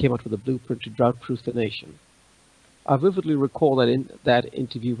 He came out with a blueprint to drought-proof the nation. I vividly recall that in that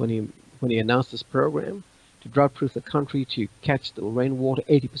interview when he announced this program to drought-proof the country, to catch the rainwater.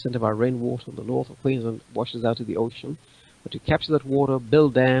 80% of our rainwater in the north of Queensland washes out to the ocean. But to capture that water,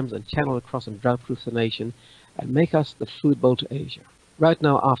 build dams and channel it across and drought-proof the nation and make us the food bowl to Asia. Right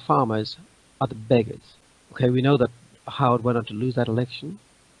now, our farmers are the beggars. Okay, we know that Howard went on to lose that election.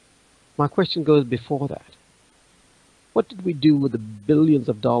 My question goes before that. What did we do with the billions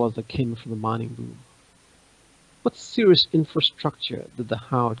of dollars that came from the mining boom? What serious infrastructure did the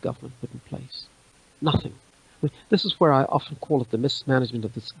Howard government put in place? Nothing. I mean, this is where I often call it the mismanagement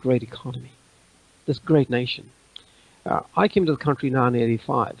of this great economy, this great nation. I came to the country now in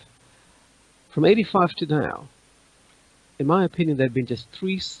 '85. From '85 to now, in my opinion, there have been just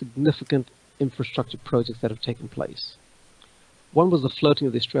 3 significant infrastructure projects that have taken place. One was the floating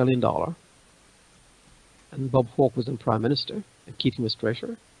of the Australian dollar, and Bob Hawke was then Prime Minister, and Keating was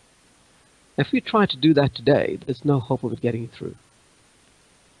Treasurer. If we try to do that today, there's no hope of it getting through.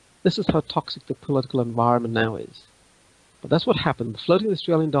 This is how toxic the political environment now is. But that's what happened. Floating the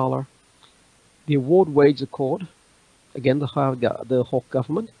Australian dollar, the award wage accord, again the Hawke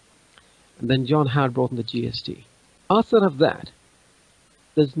government, and then John Howard brought in the GST. Outside of that,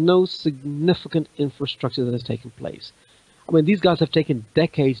 there's no significant infrastructure that has taken place. I mean, these guys have taken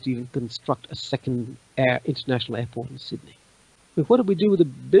decades to even construct a second international airport in Sydney. I mean, what did we do with the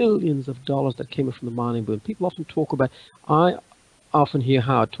billions of dollars that came in from the mining boom? People often talk about, I often hear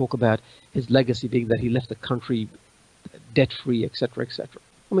Howard talk about his legacy being that he left the country debt-free, etc., etc.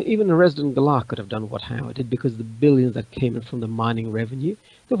 I mean, even a resident Galah could have done what Howard did because the billions that came in from the mining revenue,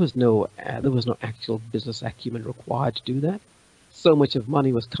 there was no actual business acumen required to do that. So much of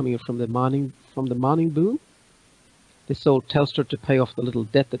money was coming in from the mining boom. They sold Telstra to pay off the little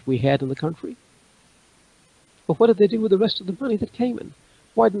debt that we had in the country. But what did they do with the rest of the money that came in?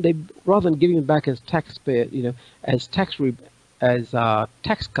 Why didn't they, rather than giving it back as taxpayer, as tax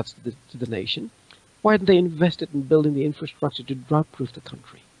cuts to the nation, why didn't they invest it in building the infrastructure to drought-proof the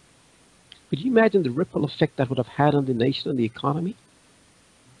country? Could you imagine the ripple effect that would have had on the nation and the economy?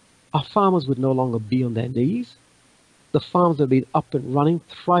 Our farmers would no longer be on their knees. The farms would be up and running,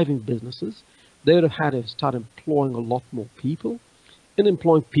 thriving businesses. They would have had to start employing a lot more people. In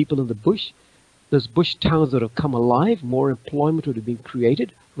employing people in the bush, those bush towns would have come alive. More employment would have been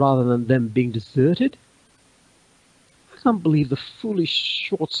created rather than them being deserted. I can't believe the foolish,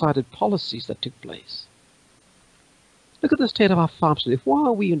 short-sighted policies that took place. Look at the state of our farms today. Why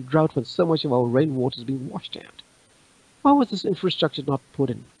are we in drought when so much of our rainwater is being washed out? Why was this infrastructure not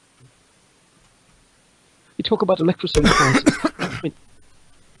put in? You talk about electricity prices. I mean,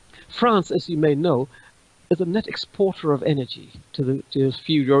 France, as you may know, is a net exporter of energy to a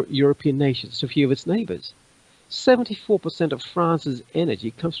few European nations, to a few of its neighbors. 74% of France's energy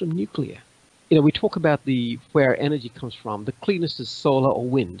comes from nuclear. We talk about where energy comes from. The cleanest is solar or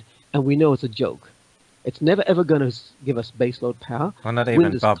wind, and we know it's a joke. It's never ever going to give us baseload power. Well, not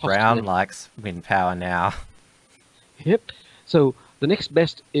even Bob Brown likes wind power now. Yep. So the next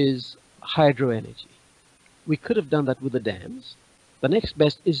best is hydro energy. We could have done that with the dams. The next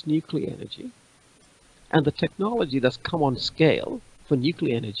best is nuclear energy. And the technology that's come on scale for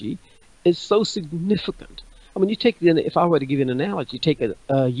nuclear energy is so significant. I mean, if I were to give you an analogy, take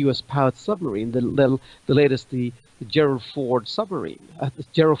a US-powered submarine, the latest, the Gerald Ford submarine, the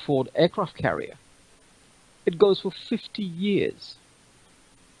Gerald Ford aircraft carrier. It goes for 50 years.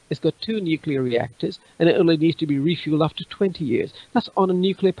 It's got 2 nuclear reactors, and it only needs to be refueled after 20 years. That's on a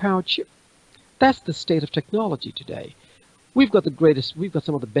nuclear-powered ship. That's the state of technology today. We've got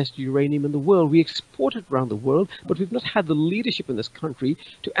some of the best uranium in the world. We export it around the world, but we've not had the leadership in this country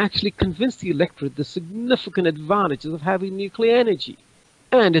to actually convince the electorate the significant advantages of having nuclear energy.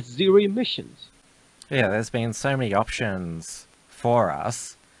 And it's zero emissions. Yeah, there's been so many options for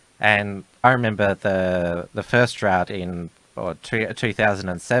us. And I remember the first drought in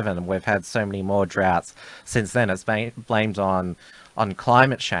 2007, and we've had so many more droughts since then. It's been blamed on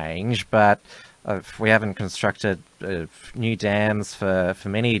climate change, but we haven't constructed new dams for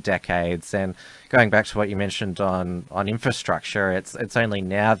many decades. And going back to what you mentioned on infrastructure, it's only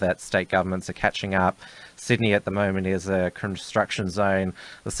now that state governments are catching up. Sydney at the moment is a construction zone.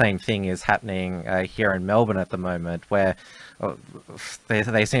 The same thing is happening here in Melbourne at the moment, where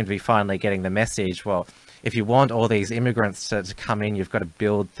they seem to be finally getting the message. Well, if you want all these immigrants to come in, you've got to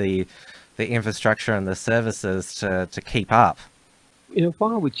build the infrastructure and the services to keep up.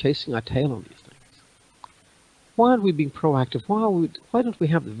 Why are we chasing our tail on these things? Why aren't we being proactive? Why don't we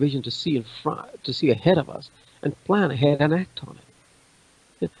have the vision to see ahead of us and plan ahead and act on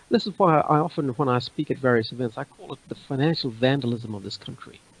it? This is why I often, when I speak at various events, I call it the financial vandalism of this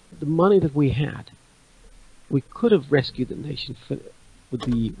country. The money that we had, we could have rescued the nation with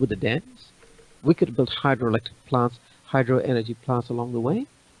the dams. We could have built hydroelectric plants, hydro energy plants along the way.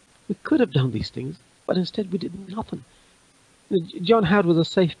 We could have done these things, but instead we did nothing. John Howard was a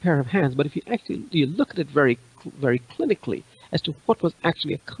safe pair of hands, but if you look at it very, very clinically as to what was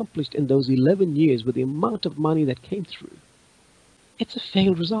actually accomplished in those 11 years with the amount of money that came through, it's a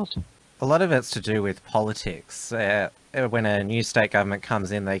failed result. A lot of it's to do with politics. When a new state government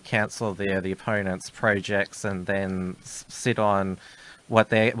comes in, they cancel the opponent's projects and then sit on what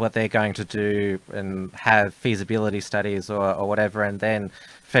they're going to do and have feasibility studies or whatever, and then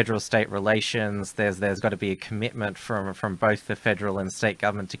federal-state relations, there's got to be a commitment from both the federal and state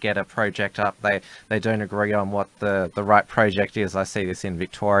government to get a project up. They don't agree on what the right project is. I see this in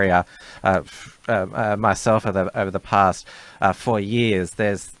Victoria myself over the past 4 years.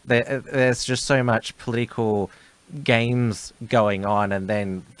 There's just so much political games going on and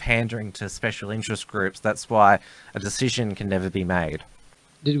then pandering to special interest groups. That's why a decision can never be made.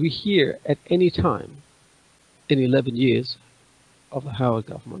 Did we hear at any time in 11 years of the Howard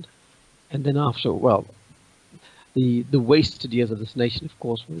government, and then after, well, the wasted years of this nation, of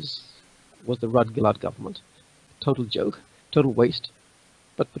course, was the Rudd-Gillard government. Total joke, total waste.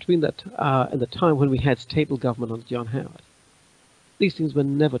 But between that and the time when we had stable government under John Howard, these things were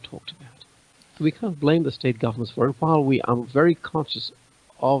never talked about. So we can't blame the state governments for it, while we are very conscious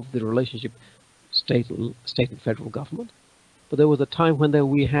of the relationship state and federal government. But there was a time when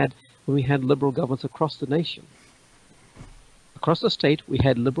we had liberal governments across the nation. Across the state, we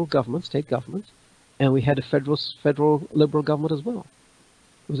had liberal governments, state governments, and we had a federal liberal government as well.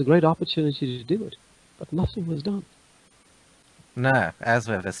 It was a great opportunity to do it, but nothing was done. No, as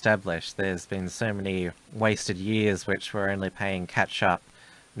we've established, there's been so many wasted years which we're only paying catch up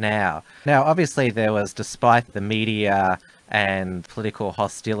now. Now, obviously, there was, despite the media and political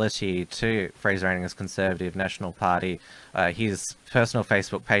hostility to Fraser Anning's Conservative National Party, his personal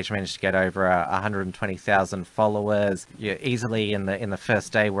Facebook page managed to get over 120,000 followers. You easily, in the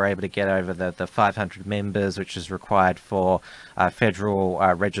first day, were able to get over the 500 members, which is required for federal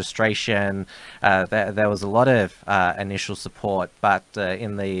registration. There was a lot of initial support, but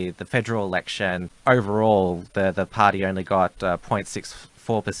in the federal election, overall, the party only got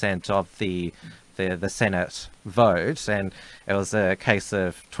 0.64% of the Senate vote, and it was a case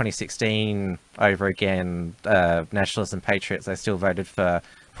of 2016 over again. Nationalists and Patriots, they still voted for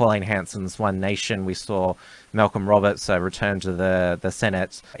Pauline Hanson's One Nation. We saw Malcolm Roberts return to the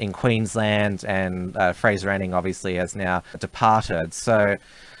Senate in Queensland, and Fraser Anning obviously has now departed. So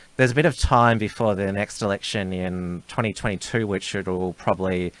there's a bit of time before the next election in 2022, which it will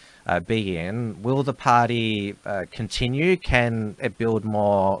probably be in. Will the party continue? Can it build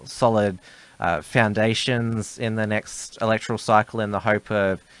more solid foundations in the next electoral cycle in the hope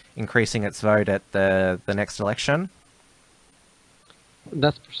of increasing its vote at the next election?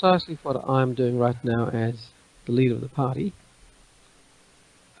 That's precisely what I'm doing right now as the leader of the party.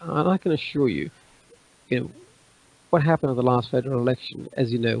 And I can assure you, what happened at the last federal election,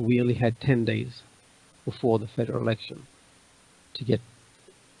 as you know, we only had 10 days before the federal election to get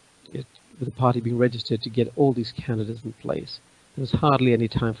with the party being registered, to get all these candidates in place. There was hardly any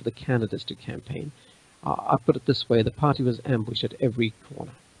time for the candidates to campaign. I put it this way, the party was ambushed at every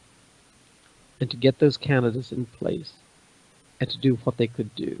corner. And to get those candidates in place and to do what they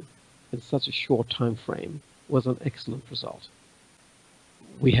could do in such a short time frame was an excellent result.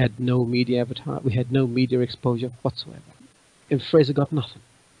 We had no media we had no media exposure whatsoever. And Fraser got nothing.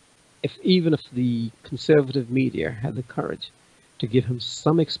 Even if the conservative media had the courage to give him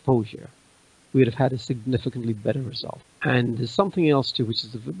some exposure, we would have had a significantly better result. And there's something else too, which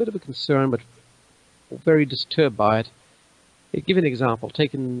is a bit of a concern, but very disturbed by it. I'll give you an example.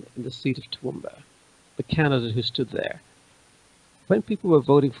 Taken in the seat of Toowoomba, the candidate who stood there. When people were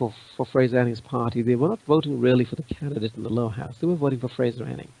voting for Fraser Anning's party, they were not voting really for the candidate in the lower house. They were voting for Fraser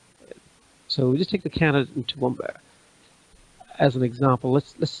Anning. So just take the candidate in Toowoomba as an example.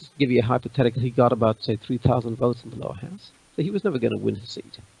 Let's give you a hypothetical. He got about, say, 3,000 votes in the lower house. So he was never going to win his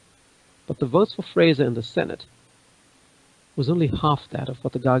seat. But the votes for Fraser in the Senate was only half that of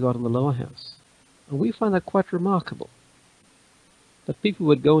what the guy got in the lower house. And we find that quite remarkable, that people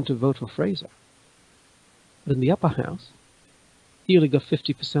would go in to vote for Fraser. But in the upper house, he only got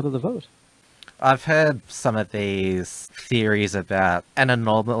 50% of the vote. I've heard some of these theories about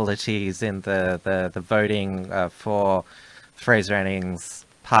anomalies in the voting for Fraser Anning's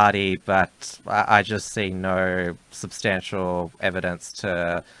party, but I just see no substantial evidence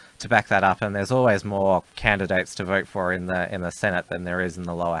to back that up, and there's always more candidates to vote for in the Senate than there is in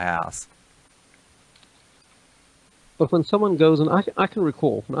the lower house. But when someone goes, and I can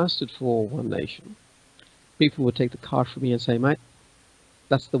recall when I stood for One Nation, people would take the card from me and say, mate,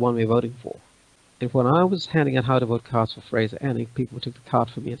 that's the one we're voting for. And when I was handing out how to vote cards for Fraser Anning, people took the card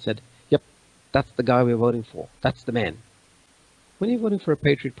from me and said, yep, that's the guy we're voting for. That's the man. When you're voting for a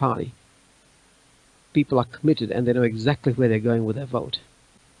Patriot Party, people are committed and they know exactly where they're going with their vote.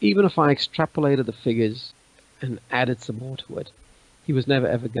 Even if I extrapolated the figures and added some more to it, he was never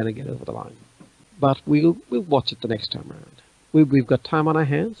ever going to get over the line. But we'll watch it the next time around. We've got time on our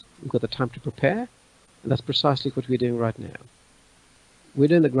hands. We've got the time to prepare. And that's precisely what we're doing right now. We're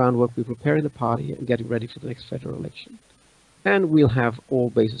doing the groundwork. We're preparing the party and getting ready for the next federal election. And we'll have all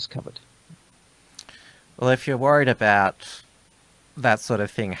bases covered. Well, if you're worried about that sort of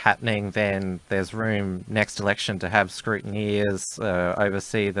thing happening, then there's room next election to have scrutineers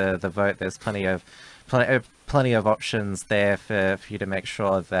oversee the vote. There's plenty of options there for you to make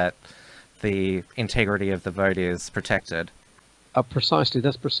sure that the integrity of the vote is protected. Precisely.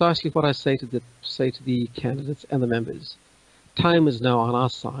 That's precisely what I say to the candidates and the members. Time is now on our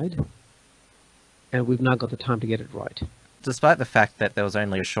side, and we've now got the time to get it right. Despite the fact that there was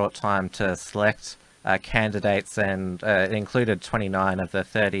only a short time to select candidates, and it included 29 of the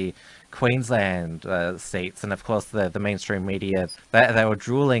 30 Queensland seats, and of course the mainstream media, they were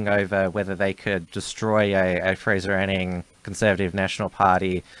drooling over whether they could destroy a Fraser Anning Conservative National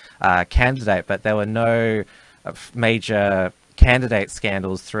Party candidate, but there were no major candidate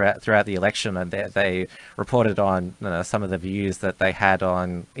scandals throughout the election, and they reported on some of the views that they had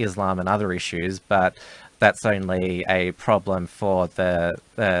on Islam and other issues, but that's only a problem for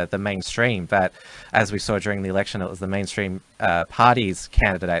the mainstream. But as we saw during the election, it was the mainstream parties'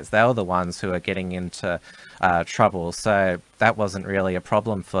 candidates. They were the ones who are getting into trouble. So that wasn't really a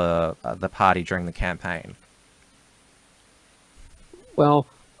problem for the party during the campaign. Well,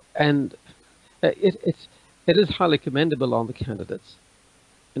 and it is highly commendable on the candidates.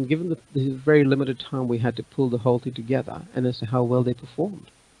 And given the very limited time we had to pull the whole thing together, and as to how well they performed.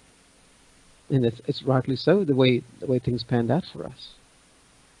 And it's rightly so, the way things panned out for us.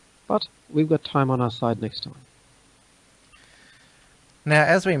 But we've got time on our side next time. Now,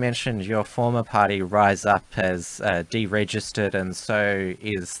 as we mentioned, your former party, Rise Up, has deregistered, and so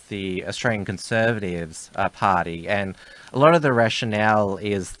is the Australian Conservatives Party. And a lot of the rationale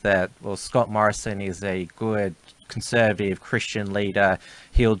is that, well, Scott Morrison is a good conservative Christian leader.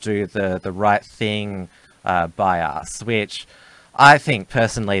 He'll do the right thing by us, which I think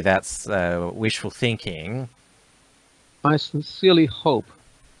personally that's wishful thinking. I sincerely hope,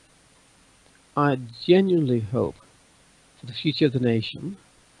 I genuinely hope, for the future of the nation,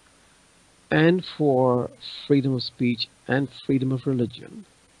 and for freedom of speech and freedom of religion,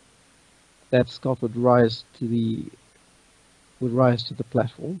 that Scott would rise to the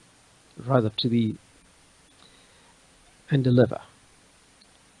platform, rise up to the and deliver.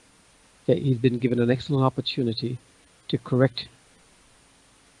 Okay, he's been given an excellent opportunity to correct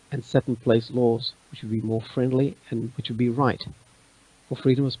and set in place laws which would be more friendly and which would be right for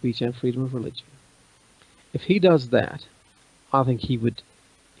freedom of speech and freedom of religion. If he does that, I think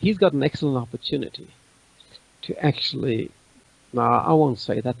he's got an excellent opportunity to actually, now I won't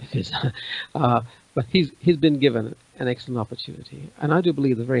say that because, but he's been given an excellent opportunity, and I do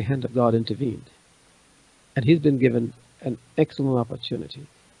believe the very hand of God intervened, and he's been given an excellent opportunity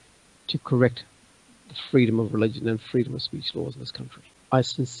to correct the freedom of religion and freedom of speech laws in this country. I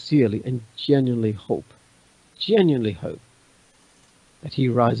sincerely and genuinely hope that he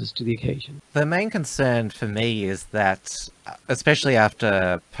rises to the occasion. The main concern for me is that, especially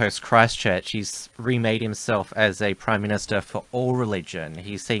after post-Christchurch, he's remade himself as a Prime Minister for all religion.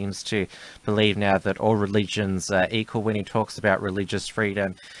 He seems to believe now that all religions are equal. When he talks about religious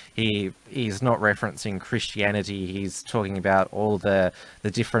freedom, he's not referencing Christianity, he's talking about all the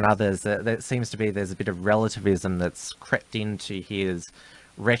different others. There seems to be, there's a bit of relativism that's crept into his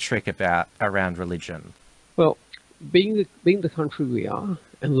rhetoric around religion. Well, being the country we are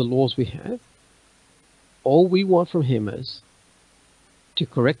and the laws we have, all we want from him is to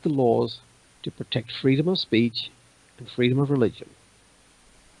correct the laws to protect freedom of speech and freedom of religion.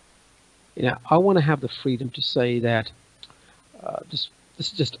 You know, I want to have the freedom to say that, this is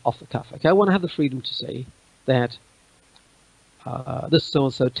just off the cuff, okay? I want to have the freedom to say that this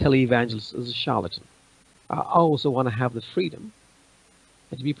so-and-so televangelist is a charlatan. I also want to have the freedom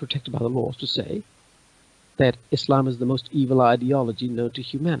and to be protected by the laws to say that Islam is the most evil ideology known to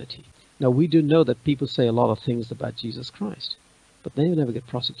humanity. Now, we do know that people say a lot of things about Jesus Christ, but they never get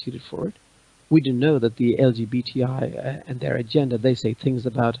prosecuted for it. We do know that the LGBTI and their agenda, they say things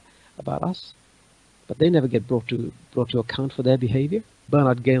about us, but they never get brought to account for their behavior.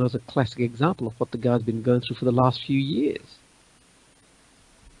 Bernard Gaynor is a classic example of what the guy's been going through for the last few years.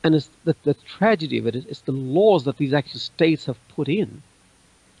 And it's the tragedy of it is the laws that these actual states have put in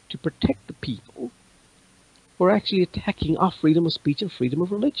to protect the people who are actually attacking our freedom of speech and freedom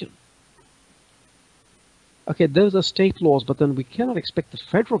of religion. Okay, those are state laws, but then we cannot expect the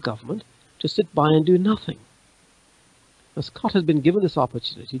federal government to sit by and do nothing. Now, Scott has been given this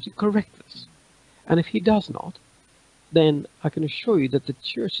opportunity to correct this. And if he does not, then I can assure you that the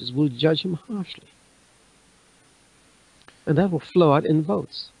churches will judge him harshly. And that will flow out in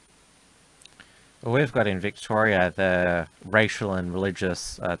votes. Well, we've got in Victoria the Racial and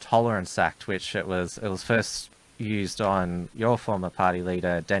Religious Tolerance Act, which it was first used on your former party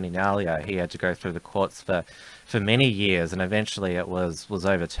leader, Danny Nalia. He had to go through the courts for many years, and eventually it was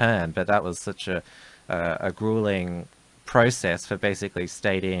overturned. But that was such a grueling process for basically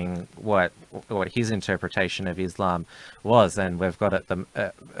stating what his interpretation of Islam was. And we've got at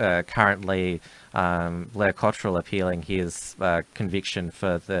the currently Blair Cottrell appealing his conviction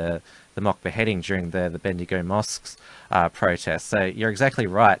for the mock beheading during the Bendigo Mosque's protest. So you're exactly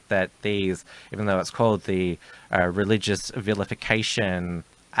right that these, even though it's called the Religious Vilification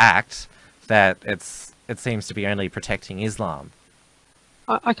Act, that it seems to be only protecting Islam.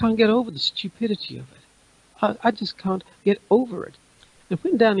 I can't get over the stupidity of it. I just can't get over it. And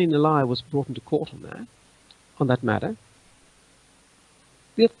when Danny Nalai was brought into court on that matter,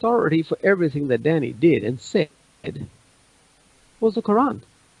 the authority for everything that Danny did and said was the Quran.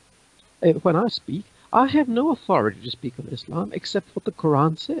 When I speak, I have no authority to speak on Islam except what the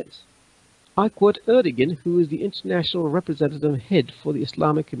Quran says. I quote Erdogan, who is the international representative head for the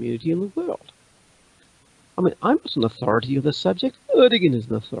Islamic community in the world. I mean, I'm not an authority on the subject. Erdogan is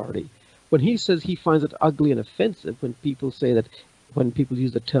an authority. When he says he finds it ugly and offensive when people say that, when people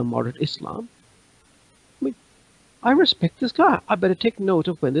use the term moderate Islam, I mean, I respect this guy. I better take note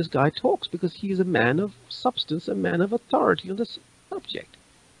of when this guy talks, because he is a man of substance, a man of authority on this subject.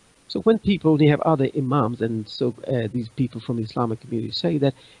 So when people, you have other imams and so these people from the Islamic community say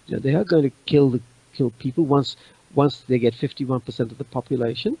that, you know, they are going to kill people once they get 51% of the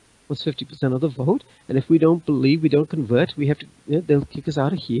population, once 50% of the vote, and if we don't believe, we don't convert, we have to, you know, they'll kick us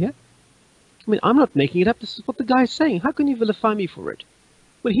out of here. I mean, I'm not making it up. This is what the guy's saying. How can you vilify me for it?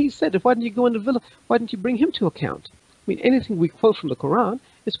 When he said it, why didn't you go into why didn't you bring him to account? I mean, anything we quote from the Quran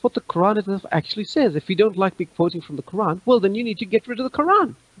is what the Quran itself actually says. If you don't like me quoting from the Quran, well, then you need to get rid of the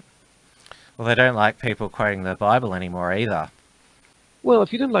Quran. Well, they don't like people quoting the Bible anymore either. Well,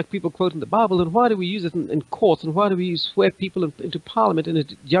 if you don't like people quoting the Bible, then why do we use it in courts, and why do we swear people into Parliament and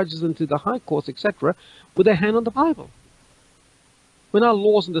into judges into the high courts, etc., with their hand on the Bible? When our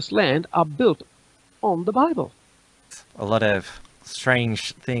laws in this land are built on the Bible. A lot of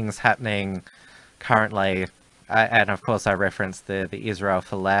strange things happening currently, and of course I referenced the Israel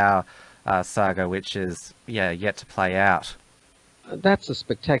Folau saga, which is yet to play out. That's a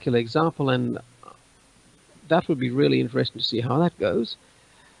spectacular example, and that would be really interesting to see how that goes,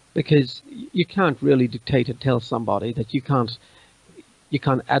 because you can't really dictate and tell somebody that you can't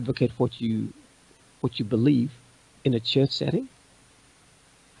advocate what you believe in a church setting.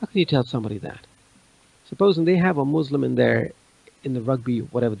 How can you tell somebody that? Supposing they have a Muslim in the rugby,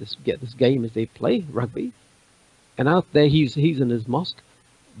 whatever this game is they play, rugby, and out there he's in his mosque,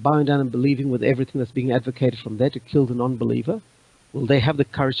 bowing down and believing with everything that's being advocated from there to kill the non-believer. Will they have the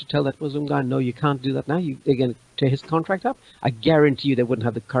courage to tell that Muslim guy, no, you can't do that now, they're going to tear his contract up? I guarantee you they wouldn't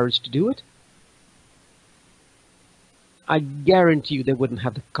have the courage to do it. I guarantee you they wouldn't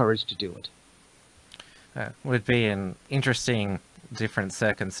have the courage to do it. Would be an interesting, different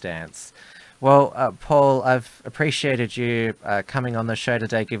circumstance. Well, Paul, I've appreciated you coming on the show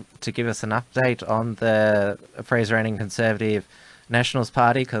today to give us an update on the Fraser Anning Conservative Nationals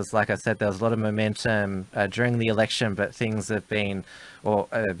Party, because like I said, there was a lot of momentum during the election, but things have been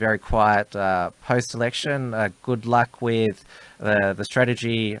very quiet post-election. Good luck with the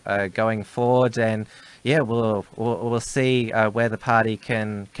strategy going forward, and yeah, we'll see where the party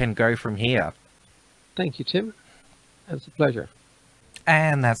can go from here. Thank you, Tim. It's a pleasure.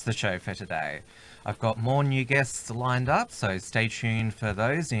 And that's the show for today. I've got more new guests lined up, so stay tuned for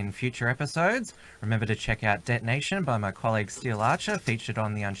those in future episodes. Remember to check out Detonation by my colleague Steele Archer, featured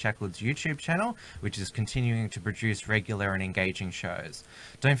on the Unshackled's YouTube channel, which is continuing to produce regular and engaging shows.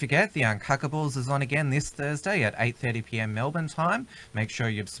 Don't forget, The Uncackables is on again this Thursday at 8:30 PM Melbourne time. Make sure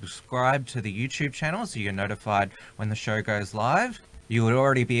you've subscribed to the YouTube channel so you're notified when the show goes live. You would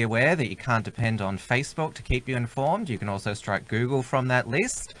already be aware that you can't depend on Facebook to keep you informed. You can also strike Google from that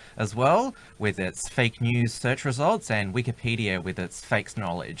list as well, with its fake news search results, and Wikipedia with its fake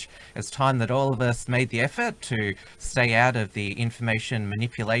knowledge. It's time that all of us made the effort to stay out of the information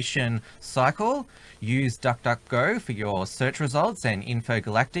manipulation cycle. Use DuckDuckGo for your search results and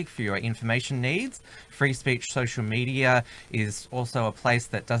InfoGalactic for your information needs. Free speech social media is also a place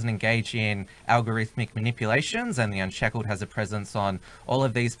that doesn't engage in algorithmic manipulations, and The Unshackled has a presence on all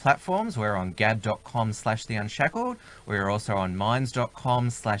of these platforms. We're on gad.com/theunshackled. We're also on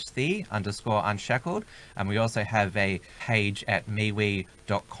minds.com/the_unshackled. And we also have a page at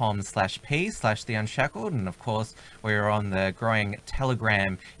MeWe.com/p/theunshackled. And of course, we're on the growing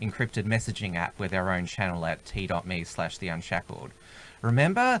Telegram encrypted messaging app with our own channel at t.me/theunshackled.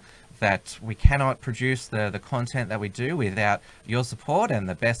 Remember that we cannot produce the content that we do without your support, and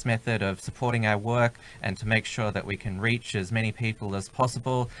the best method of supporting our work and to make sure that we can reach as many people as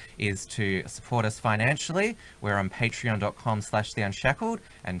possible is to support us financially. We're on patreon.com/theunshackled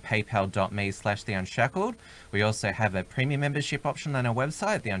and paypal.me/theunshackled. We also have a premium membership option on our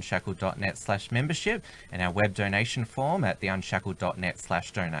website, theunshackled.net/membership, and our web donation form at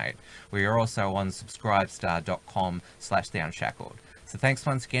theunshackled.net/donate. We are also on subscribestar.com/theunshackled. So thanks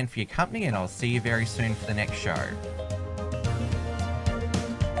once again for your company, and I'll see you very soon for the next show.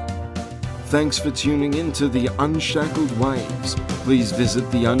 Thanks for tuning in to the Unshackled Waves. Please visit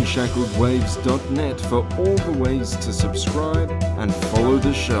theunshackledwaves.net for all the ways to subscribe and follow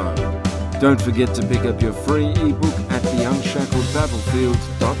the show. Don't forget to pick up your free ebook at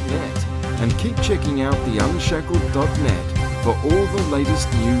theunshackledbattlefield.net, and keep checking out theunshackled.net for all the latest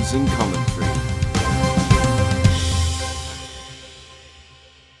news and commentary.